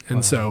COVID.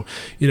 And so,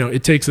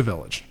 it takes a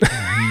village.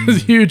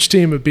 It's a huge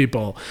team of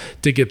people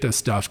to get this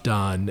stuff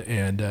done.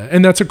 And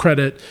that's a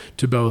credit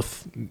to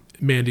both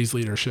Mandy's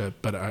leadership,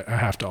 but I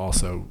have to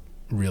also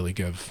really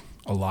give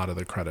a lot of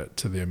the credit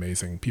to the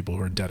amazing people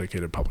who are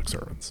dedicated public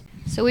servants.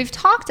 So we've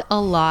talked a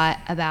lot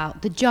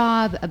about the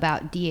job,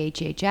 about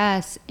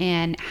DHHS,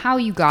 and how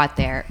you got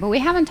there, but we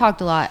haven't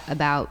talked a lot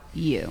about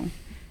you.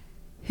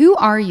 Who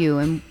are you?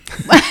 And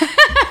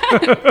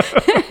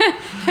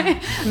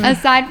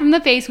aside from the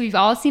face we've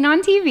all seen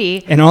on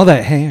TV. And all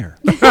that hair.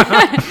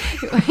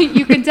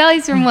 You can tell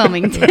he's from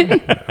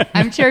Wilmington.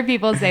 I'm sure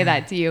people say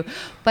that to you.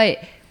 But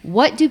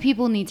what do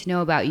people need to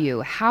know about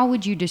you? How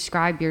would you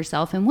describe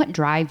yourself, and what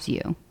drives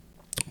you?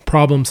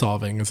 Problem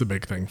solving is a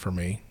big thing for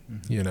me,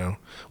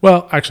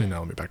 Well, actually, no,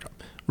 let me back up.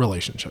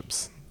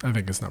 Relationships, I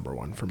think, is number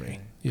one for me.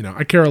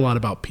 I care a lot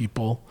about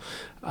people,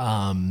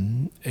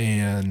 and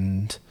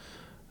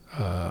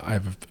I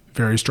have a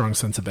very strong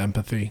sense of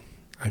empathy.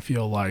 I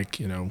feel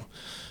like,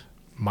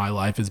 my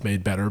life is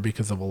made better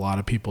because of a lot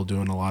of people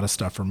doing a lot of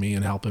stuff for me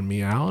and helping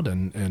me out,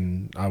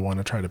 and I want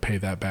to try to pay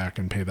that back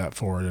and pay that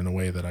forward in a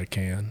way that I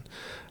can.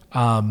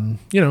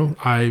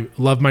 I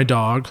love my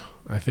dog.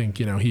 I think,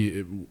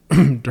 he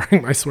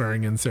during my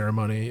swearing in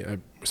ceremony, I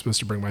was supposed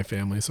to bring my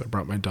family, so I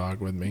brought my dog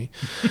with me.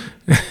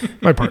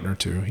 My partner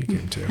too, he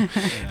came too.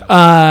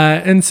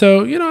 And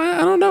so,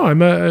 I don't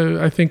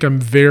know. I think I'm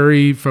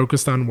very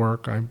focused on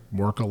work. I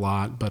work a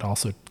lot, but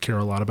also care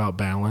a lot about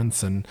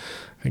balance. And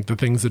I think the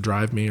things that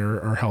drive me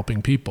are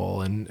helping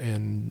people.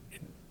 And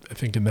I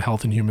think in the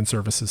health and human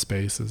services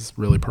space is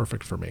really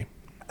perfect for me.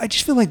 I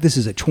just feel like this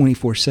is a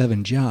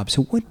 24/7 job.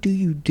 So what do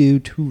you do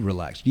to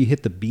relax? Do you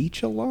hit the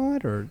beach a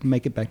lot, or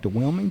make it back to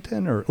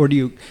Wilmington, or do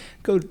you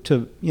go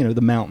to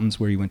the mountains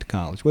where you went to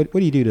college? What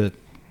do you do to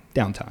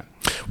downtime?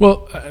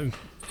 Well,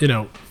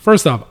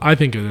 first off, I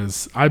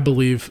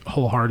believe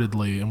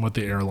wholeheartedly in what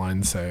the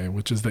airlines say,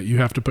 which is that you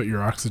have to put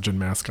your oxygen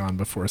mask on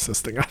before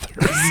assisting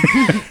others.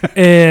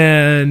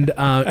 and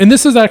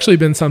this has actually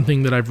been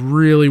something that I've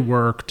really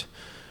worked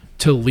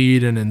to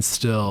lead and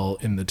instill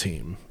in the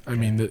team. I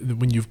mean,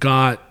 when you've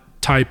got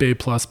type A++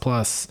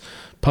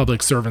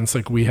 public servants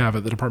like we have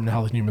at the Department of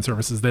Health and Human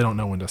Services, they don't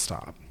know when to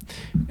stop.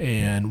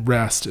 And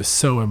rest is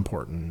so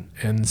important.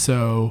 And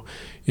so,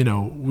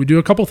 we do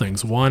a couple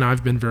things. One,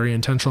 I've been very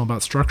intentional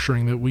about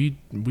structuring that we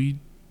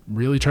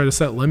really try to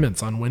set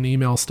limits on when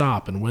emails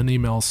stop and when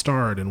emails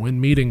start and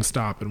when meetings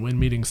stop and when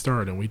meetings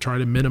start. And we try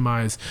to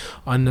minimize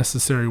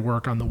unnecessary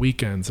work on the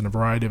weekends and a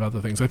variety of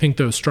other things. I think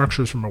those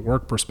structures from a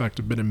work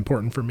perspective have been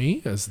important for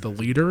me as the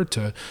leader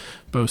to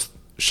both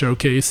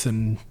showcase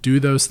and do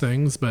those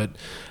things. But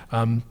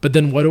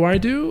then what do I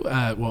do?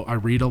 Well, I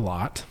read a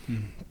lot.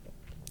 And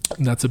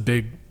that's a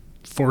big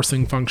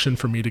forcing function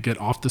for me to get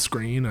off the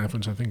screen,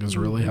 which I think is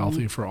really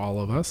healthy for all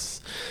of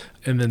us.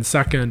 And then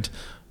second,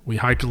 we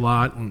hike a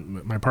lot.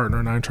 My partner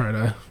and I try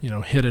to,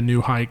 hit a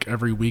new hike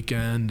every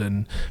weekend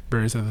and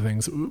various other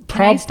things.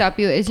 Can I stop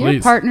you? Is your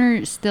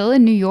partner still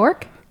in New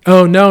York?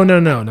 Oh, no.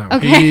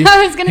 Okay,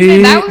 I was going to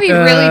say that would be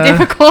really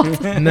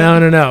difficult.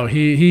 No.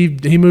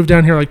 He moved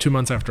down here like 2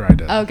 months after I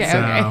did.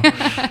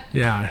 Okay.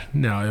 Yeah,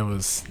 no, it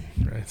was.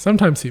 Right.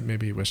 Sometimes he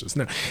wishes.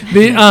 No,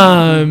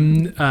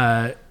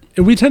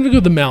 we tend to go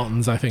to the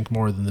mountains, I think,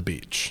 more than the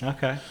beach.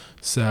 Okay.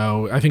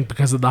 So I think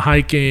because of the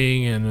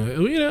hiking and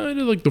I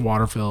do like the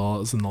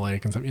waterfalls and the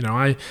lake and stuff.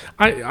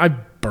 I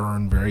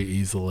burn very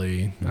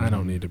easily. I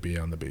don't need to be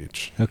on the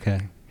beach.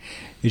 Okay.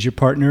 Is your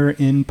partner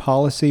in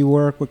policy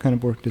work? What kind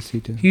of work does he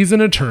do? He's an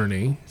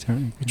attorney,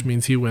 which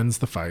means he wins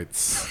the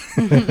fights.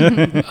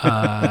 And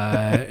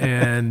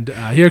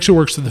he actually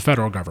works for the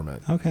federal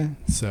government. Okay.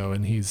 So,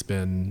 and he's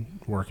been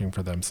working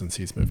for them since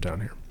he's moved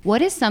down here.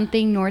 What is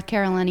something North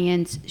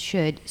Carolinians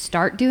should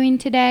start doing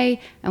today,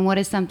 and what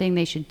is something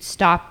they should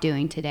stop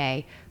doing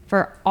today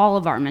for all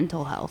of our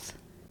mental health?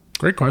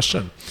 Great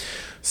question.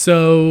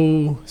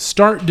 So,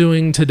 start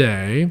doing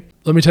today.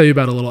 Let me tell you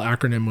about a little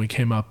acronym we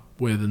came up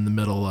with in the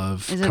middle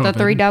of Is it COVID. the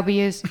 3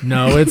 W's?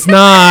 No, it's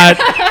not.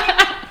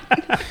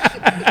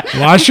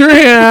 Wash your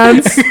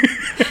hands.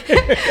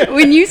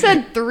 When you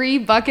said 3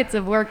 buckets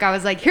of work, I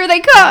was like, here they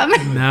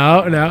come.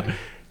 No.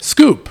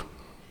 Scoop.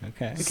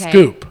 Okay.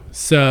 Scoop.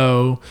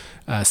 So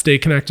stay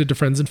connected to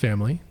friends and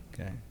family.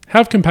 Okay.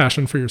 Have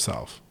compassion for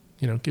yourself.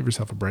 Give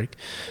yourself a break.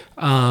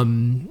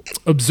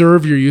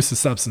 Observe your use of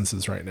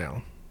substances right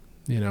now.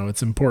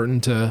 It's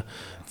important to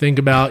think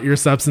about your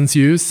substance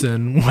use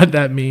and what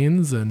that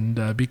means,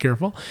 and be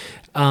careful.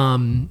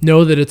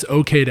 Know that it's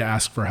okay to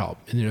ask for help.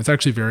 And, it's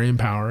actually very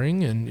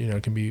empowering, and,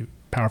 it can be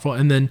powerful.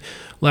 And then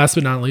last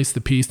but not least,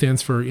 the P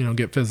stands for,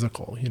 get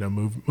physical,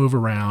 move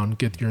around,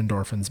 get your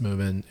endorphins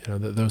moving,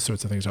 those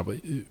sorts of things.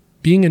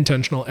 Being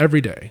intentional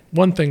every day,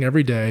 one thing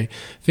every day,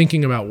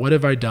 thinking about what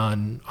have I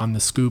done on the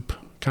Scoop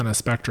kind of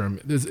spectrum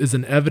is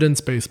an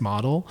evidence-based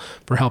model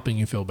for helping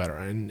you feel better.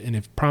 And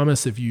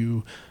if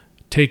you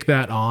take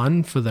that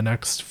on for the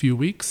next few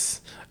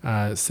weeks,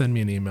 send me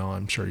an email.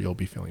 I'm sure you'll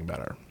be feeling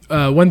better.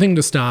 One thing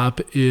to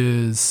stop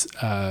is,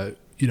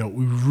 we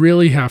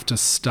really have to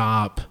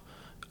stop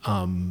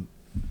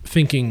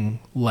thinking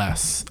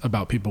less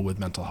about people with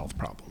mental health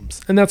problems.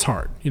 And that's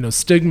hard.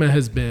 Stigma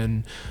has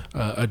been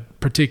a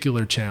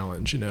particular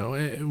challenge.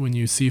 When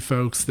you see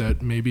folks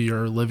that maybe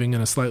are living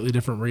in a slightly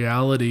different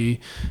reality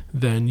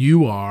than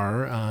you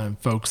are,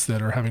 folks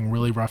that are having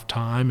really rough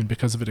time and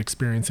because of it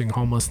experiencing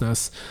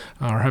homelessness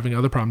or having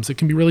other problems, it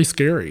can be really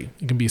scary.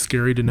 It can be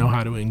scary to know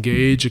how to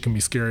engage. It can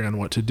be scary on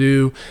what to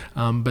do.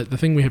 But the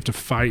thing we have to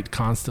fight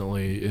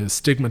constantly is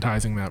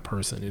stigmatizing that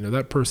person.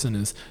 That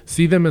person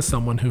see them as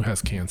someone who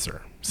has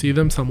cancer. See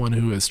them someone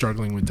who is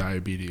struggling with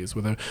diabetes,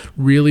 with a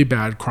really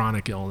bad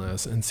chronic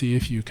illness, and see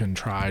if you can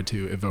try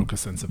to evoke a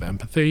sense of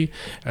empathy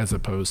as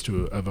opposed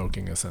to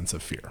evoking a sense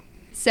of fear.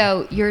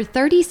 So you're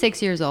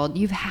 36 years old.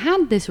 You've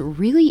had this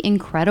really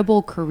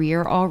incredible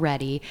career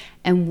already.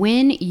 And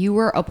when you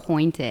were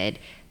appointed,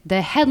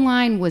 the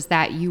headline was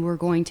that you were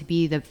going to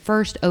be the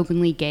first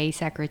openly gay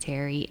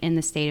secretary in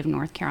the state of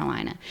North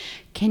Carolina.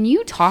 Can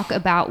you talk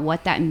about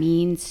what that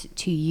means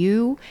to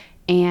you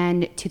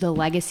and to the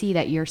legacy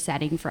that you're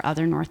setting for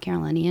other North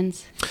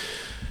Carolinians?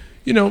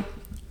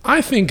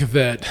 I think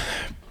that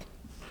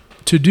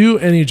to do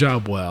any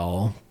job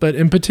well, but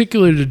in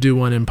particular to do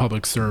one in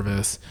public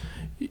service,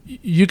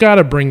 you got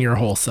to bring your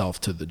whole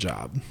self to the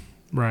job.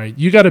 right?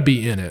 You got to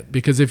be in it,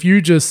 because if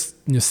you just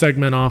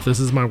segment off, this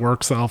is my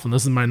work self and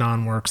this is my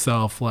non-work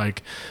self,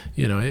 like,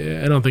 I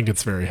don't think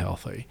it's very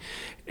healthy.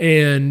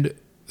 And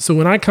so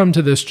when I come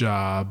to this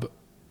job,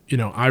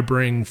 I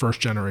bring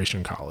first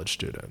generation college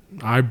student.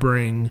 I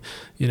bring,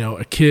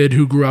 a kid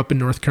who grew up in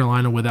North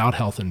Carolina without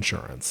health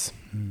insurance.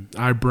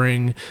 I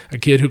bring a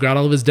kid who got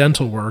all of his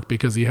dental work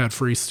because he had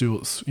free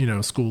school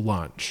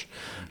lunch.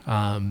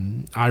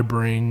 I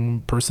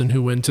bring person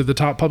who went to the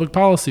top public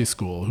policy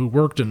school, who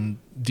worked in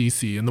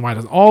DC and the White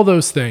House, all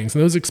those things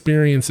and those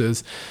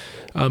experiences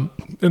and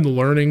the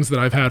learnings that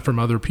I've had from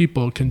other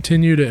people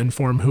continue to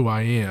inform who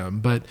I am.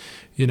 But,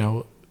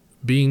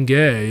 being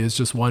gay is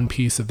just one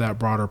piece of that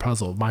broader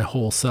puzzle, my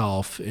whole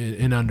self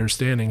in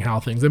understanding how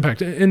things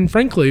impact. And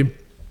frankly,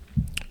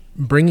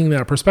 bringing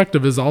that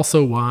perspective is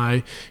also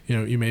why,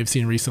 you may have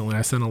seen recently,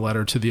 I sent a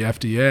letter to the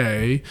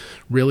FDA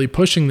really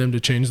pushing them to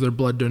change their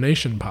blood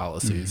donation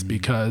policies,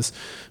 because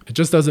it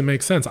just doesn't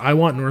make sense. I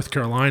want North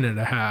Carolina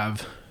to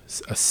have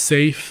a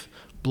safe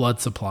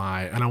blood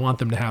supply, and I want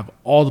them to have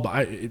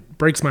it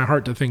breaks my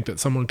heart to think that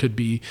someone could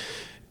be,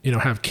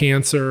 have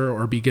cancer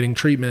or be getting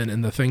treatment,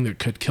 and the thing that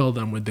could kill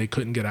them when they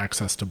couldn't get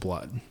access to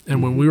blood.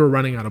 And when we were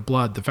running out of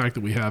blood, the fact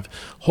that we have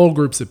whole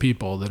groups of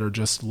people that are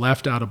just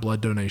left out of blood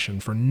donation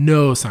for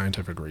no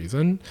scientific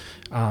reason,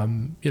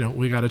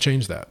 we got to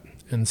change that.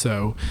 And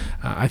so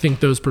I think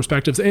those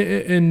perspectives,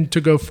 and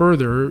to go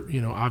further,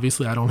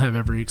 obviously I don't have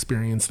every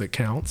experience that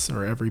counts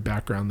or every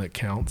background that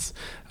counts.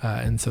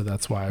 And so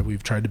that's why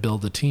we've tried to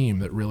build a team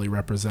that really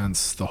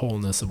represents the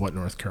wholeness of what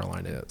North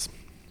Carolina is.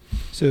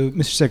 So,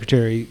 Mr.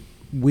 Secretary,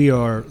 we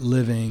are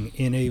living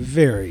in a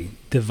very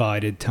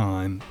divided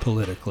time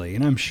politically,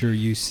 and I'm sure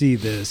you see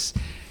this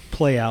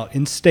play out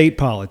in state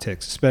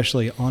politics,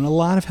 especially on a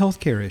lot of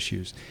healthcare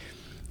issues.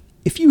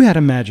 If you had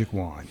a magic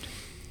wand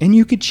and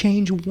you could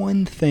change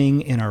one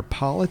thing in our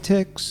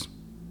politics,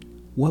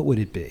 what would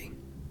it be?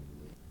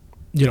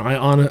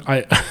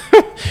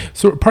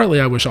 So partly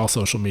I wish all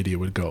social media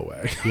would go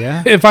away.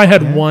 Yeah. If I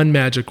had one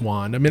magic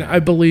wand. I mean, I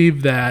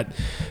believe that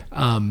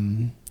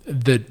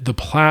the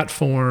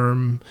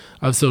platform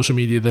of social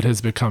media that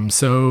has become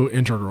so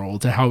integral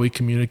to how we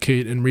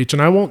communicate and reach.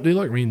 And I won't do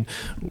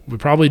we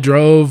probably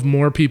drove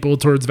more people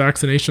towards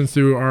vaccinations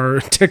through our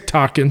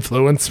TikTok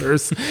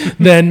influencers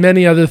than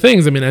many other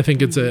things. I mean, I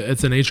think it's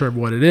a nature of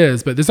what it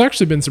is, but there's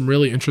actually been some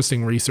really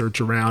interesting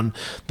research around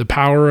the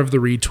power of the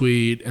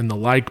retweet and the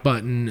like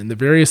button and the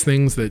various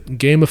things that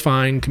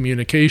gamifying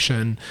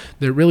communication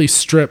that really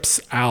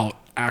strips out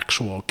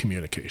actual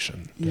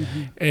communication.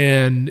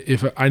 And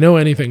if I know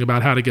anything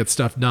about how to get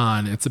stuff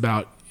done, it's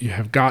about, you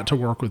have got to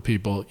work with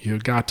people,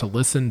 you've got to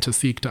listen, to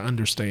seek to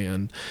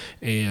understand,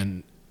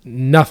 and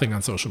nothing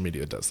on social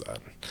media does that.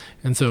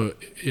 And so,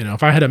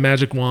 if I had a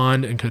magic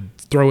wand and could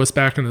throw us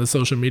back into the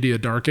social media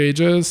dark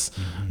ages,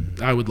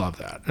 I would love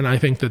that. And I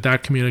think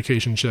that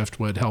communication shift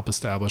would help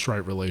establish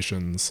right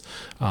relations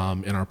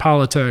in our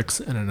politics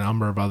and a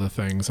number of other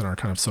things in our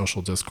kind of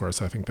social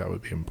discourse. I think that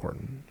would be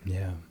important.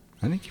 Yeah,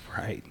 I think you're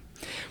right.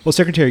 Well,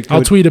 Secretary,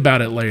 I'll tweet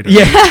about it later.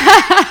 Yeah.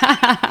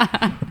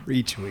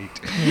 Retweet.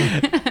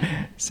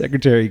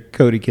 Secretary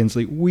Cody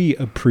Kinsley, we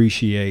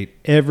appreciate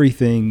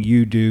everything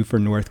you do for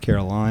North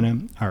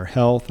Carolina, our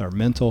health, our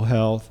mental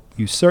health.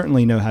 You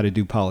certainly know how to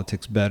do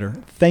politics better.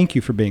 Thank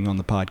you for being on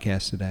the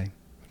podcast today.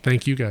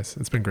 Thank you, guys.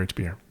 It's been great to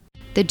be here.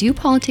 The Do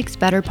Politics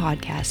Better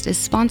podcast is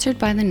sponsored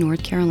by the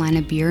North Carolina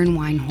Beer and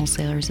Wine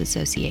Wholesalers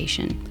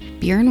Association.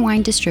 Beer and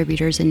wine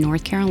distributors in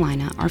North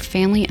Carolina are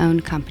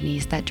family-owned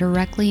companies that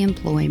directly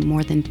employ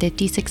more than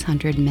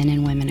 5,600 men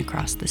and women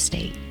across the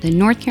state. The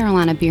North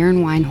Carolina Beer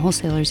and Wine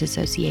Wholesalers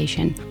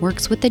Association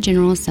works with the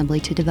General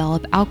Assembly to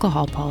develop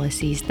alcohol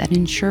policies that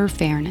ensure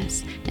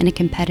fairness in a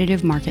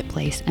competitive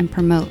marketplace and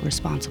promote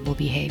responsible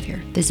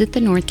behavior. Visit the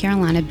North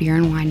Carolina Beer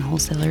and Wine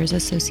Wholesalers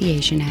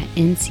Association at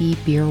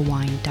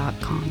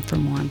ncbeerwine.com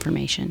for more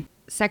information.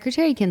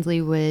 Secretary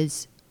Kinsley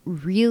was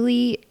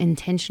really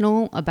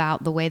intentional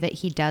about the way that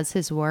he does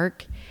his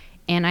work,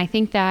 and I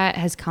think that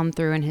has come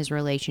through in his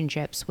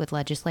relationships with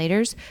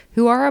legislators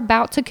who are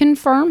about to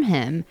confirm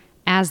him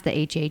as the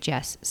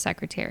HHS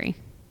secretary.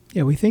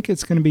 Yeah, we think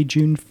it's going to be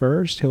June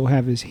 1st. He'll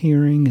have his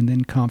hearing and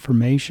then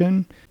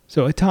confirmation.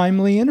 So a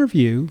timely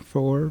interview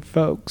for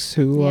folks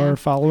who are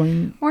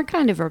following. We're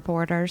kind of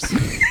reporters.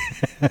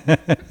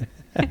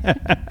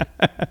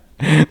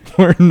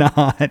 We're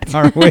not,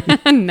 are we?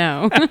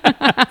 No.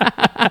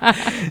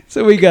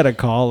 So we got a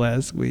call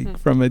last week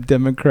from a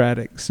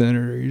Democratic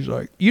senator. He's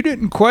like, you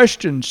didn't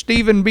question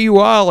Stephen B.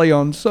 Wiley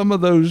on some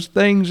of those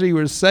things he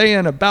was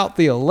saying about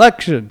the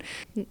election.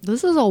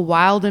 This is a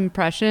wild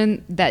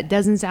impression that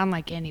doesn't sound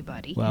like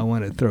anybody. Well, I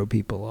want to throw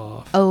people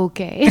off.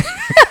 Okay.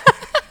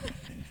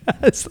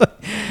 I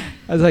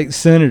was like,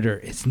 Senator,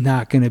 it's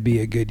not going to be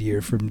a good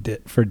year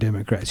for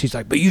Democrats. He's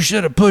like, but you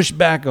should have pushed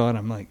back on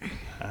him. I'm like,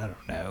 I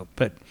don't know.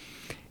 But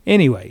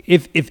anyway,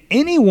 if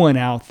anyone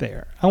out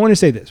there, I want to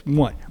say this.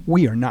 One,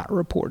 we are not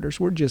reporters.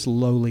 We're just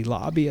lowly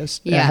lobbyists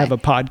that have a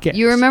podcast.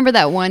 You remember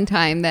that one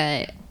time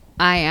that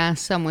I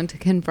asked someone to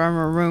confirm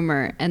a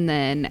rumor, and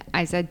then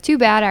I said, too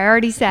bad, I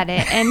already said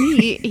it. And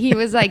he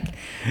was like,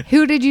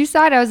 who did you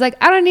cite? I was like,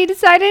 I don't need to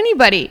cite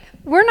anybody.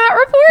 We're not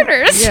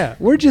reporters. Yeah,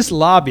 we're just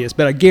lobbyists,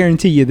 but I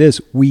guarantee you this,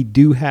 we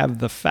do have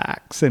the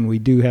facts and we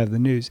do have the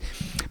news.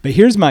 But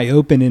here's my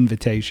open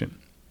invitation.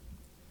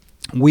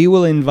 We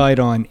will invite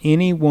on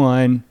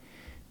anyone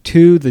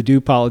to the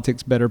Do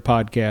Politics Better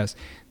podcast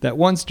that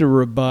wants to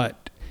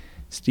rebut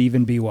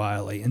Stephen B.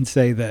 Wiley and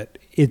say that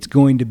it's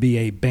going to be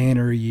a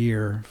banner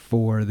year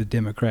for the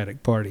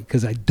Democratic Party,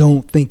 because I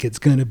don't think it's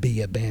going to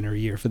be a banner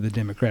year for the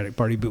Democratic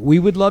Party, but we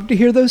would love to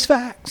hear those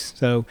facts.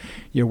 So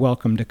you're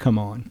welcome to come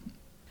on.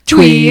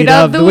 Tweet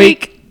of the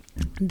week.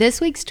 This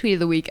week's tweet of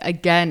the week,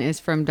 again, is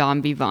from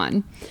Dawn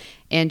Bivon.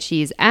 And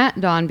she's at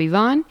Dawn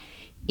Bivon.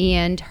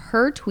 And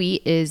her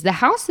tweet is, the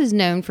House is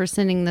known for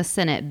sending the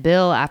Senate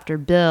bill after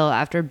bill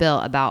after bill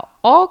about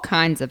all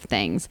kinds of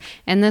things.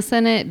 And the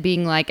Senate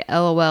being like,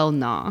 LOL,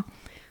 nah.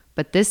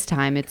 But this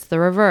time it's the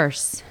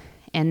reverse.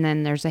 And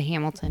then there's a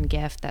Hamilton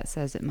gif that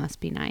says it must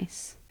be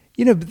nice.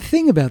 You know, the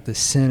thing about the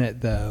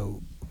Senate,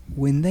 though,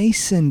 when they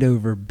send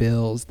over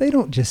bills, they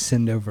don't just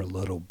send over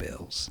little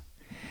bills.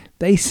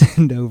 They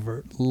send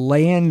over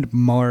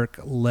landmark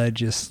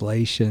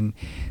legislation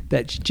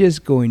that's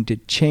just going to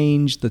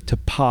change the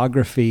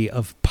topography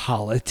of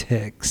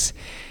politics,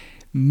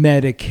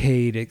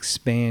 Medicaid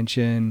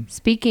expansion.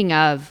 Speaking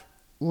of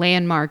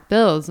landmark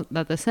bills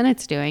that the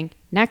Senate's doing,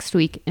 next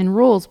week in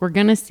rules, we're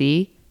going to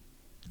see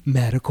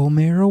medical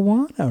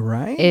marijuana,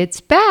 right? it's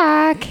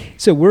back.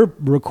 So we're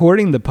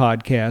recording the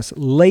podcast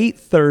late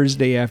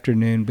Thursday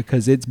afternoon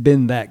because it's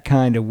been that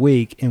kind of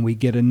week, and we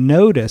get a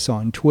notice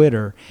on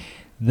Twitter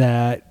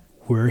that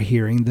we're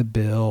hearing the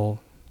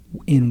bill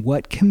in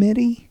what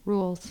committee?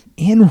 Rules.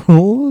 In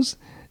rules.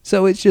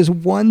 So it's just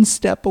one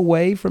step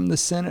away from the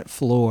Senate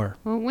floor.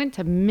 Well, it went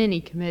to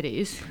many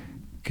committees.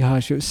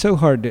 Gosh, it was so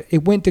hard to,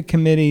 it went to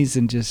committees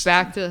and just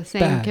Back to the same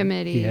back.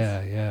 committees.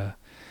 Yeah.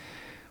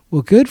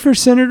 Well, good for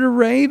Senator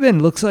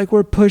Rabin. Looks like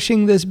we're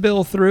pushing this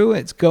bill through.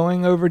 It's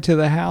going over to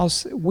the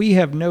House. We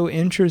have no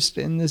interest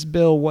in this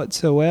bill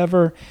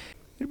whatsoever.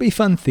 It'll be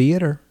fun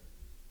theater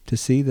to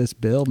see this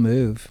bill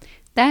move.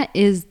 That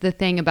is the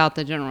thing about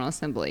the General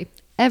Assembly.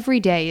 Every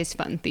day is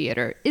fun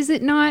theater, is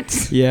it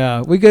not?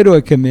 Yeah, we go to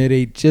a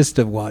committee just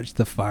to watch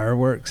the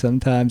fireworks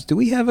sometimes. Do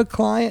we have a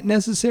client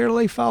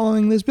necessarily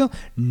following this bill?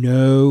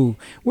 No,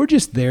 we're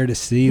just there to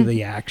see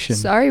the action.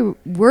 Sorry,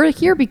 we're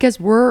here because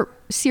we're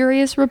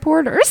serious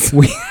reporters.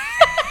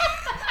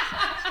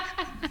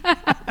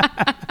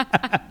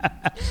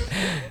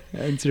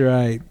 That's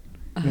right.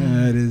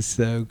 That is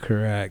so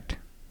correct.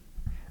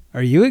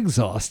 Are you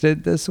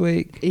exhausted this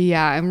week?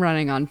 Yeah, I'm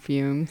running on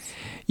fumes.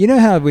 You know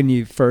how when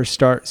you first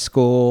start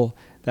school,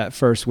 that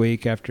first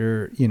week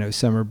after,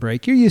 summer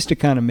break, you're used to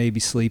kind of maybe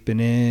sleeping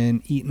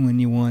in, eating when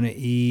you want to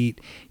eat.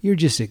 You're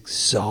just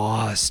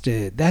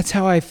exhausted. That's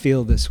how I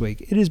feel this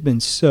week. It has been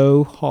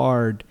so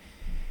hard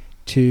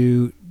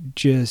to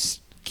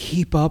just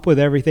keep up with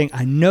everything.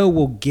 I know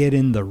we'll get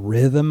in the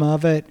rhythm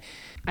of it.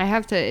 I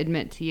have to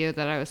admit to you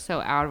that I was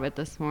so out of it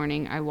this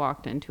morning, I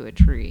walked into a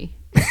tree.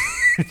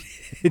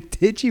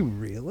 Did you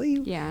really?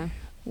 Yeah.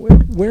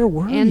 Where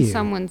were you? And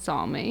someone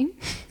saw me.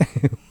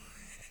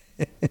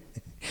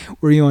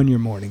 Were you on your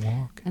morning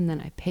walk? And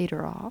then I paid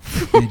her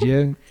off. Did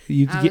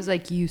you? I was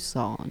like, you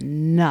saw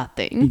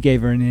nothing. You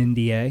gave her an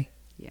NDA?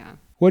 Yeah.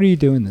 What are you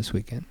doing this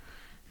weekend?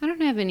 I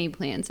don't have any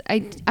plans.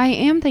 I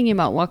am thinking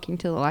about walking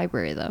to the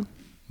library, though.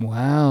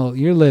 Wow,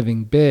 you're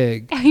living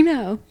big. I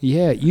know.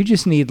 Yeah, you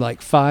just need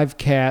like 5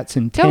 cats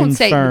and 10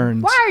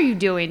 ferns. Why are you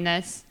doing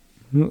this?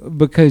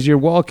 Because you're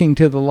walking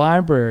to the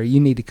library. You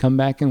need to come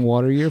back and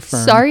water your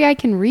ferns. Sorry, I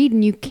can read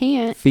and you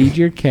can't. Feed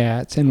your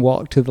cats and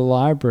walk to the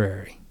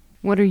library.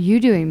 What are you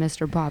doing,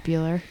 Mr.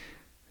 Popular?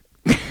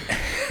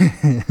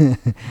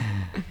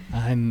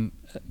 I'm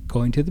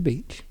going to the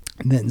beach.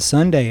 And then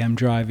Sunday, I'm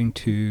driving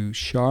to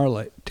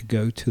Charlotte to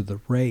go to the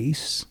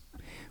race.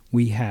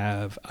 We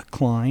have a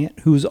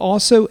client who's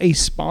also a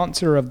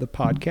sponsor of the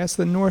podcast,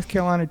 the North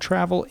Carolina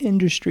Travel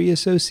Industry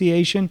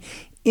Association,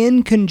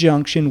 in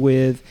conjunction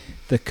with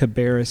the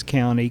Cabarrus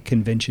County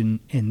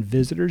Convention and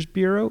Visitors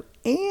Bureau,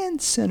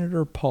 and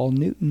Senator Paul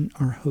Newton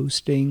are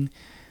hosting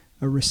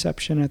a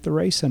reception at the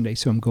race Sunday.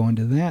 So I'm going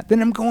to that.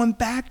 Then I'm going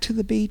back to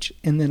the beach,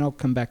 and then I'll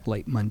come back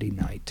late Monday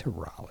night to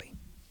Raleigh.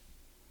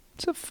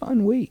 It's a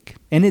fun week.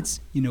 And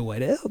it's, you know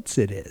what else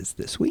it is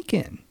this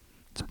weekend?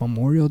 It's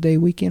Memorial Day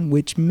weekend,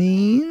 which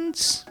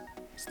means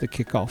it's the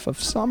kickoff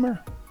of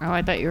summer. Oh,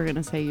 I thought you were going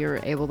to say you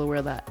were able to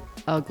wear that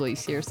ugly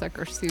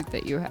seersucker suit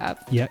that you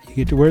have. Yeah, you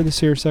get to wear the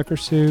seersucker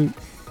suit.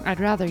 I'd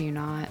rather you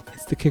not.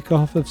 It's the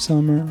kickoff of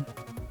summer.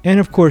 And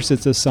of course,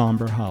 it's a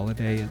somber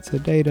holiday. It's a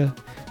day to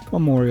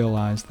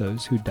memorialize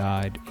those who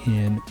died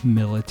in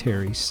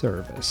military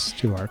service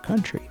to our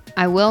country.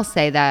 I will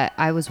say that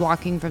I was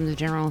walking from the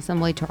General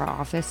Assembly to our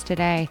office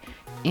today,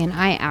 and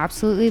I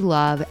absolutely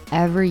love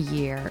every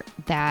year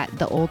that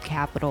the old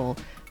Capitol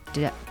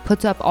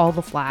puts up all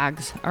the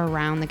flags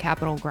around the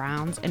Capitol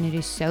grounds, and it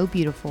is so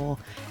beautiful.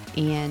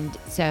 And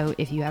so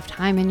if you have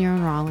time and you're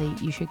in Raleigh,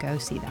 you should go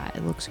see that.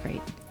 It looks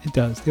great. It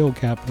does. The Old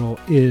Capitol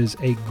is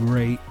a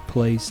great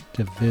place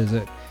to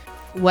visit.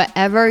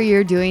 Whatever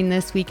you're doing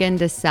this weekend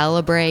to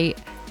celebrate,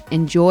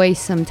 enjoy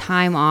some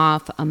time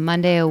off, a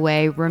Monday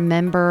away.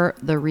 Remember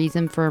the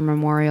reason for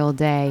Memorial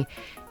Day,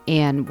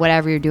 and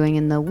whatever you're doing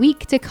in the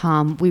week to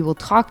come, we will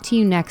talk to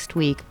you next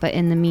week. But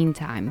in the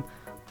meantime,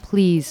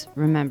 please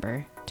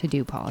remember to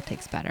do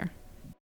politics better.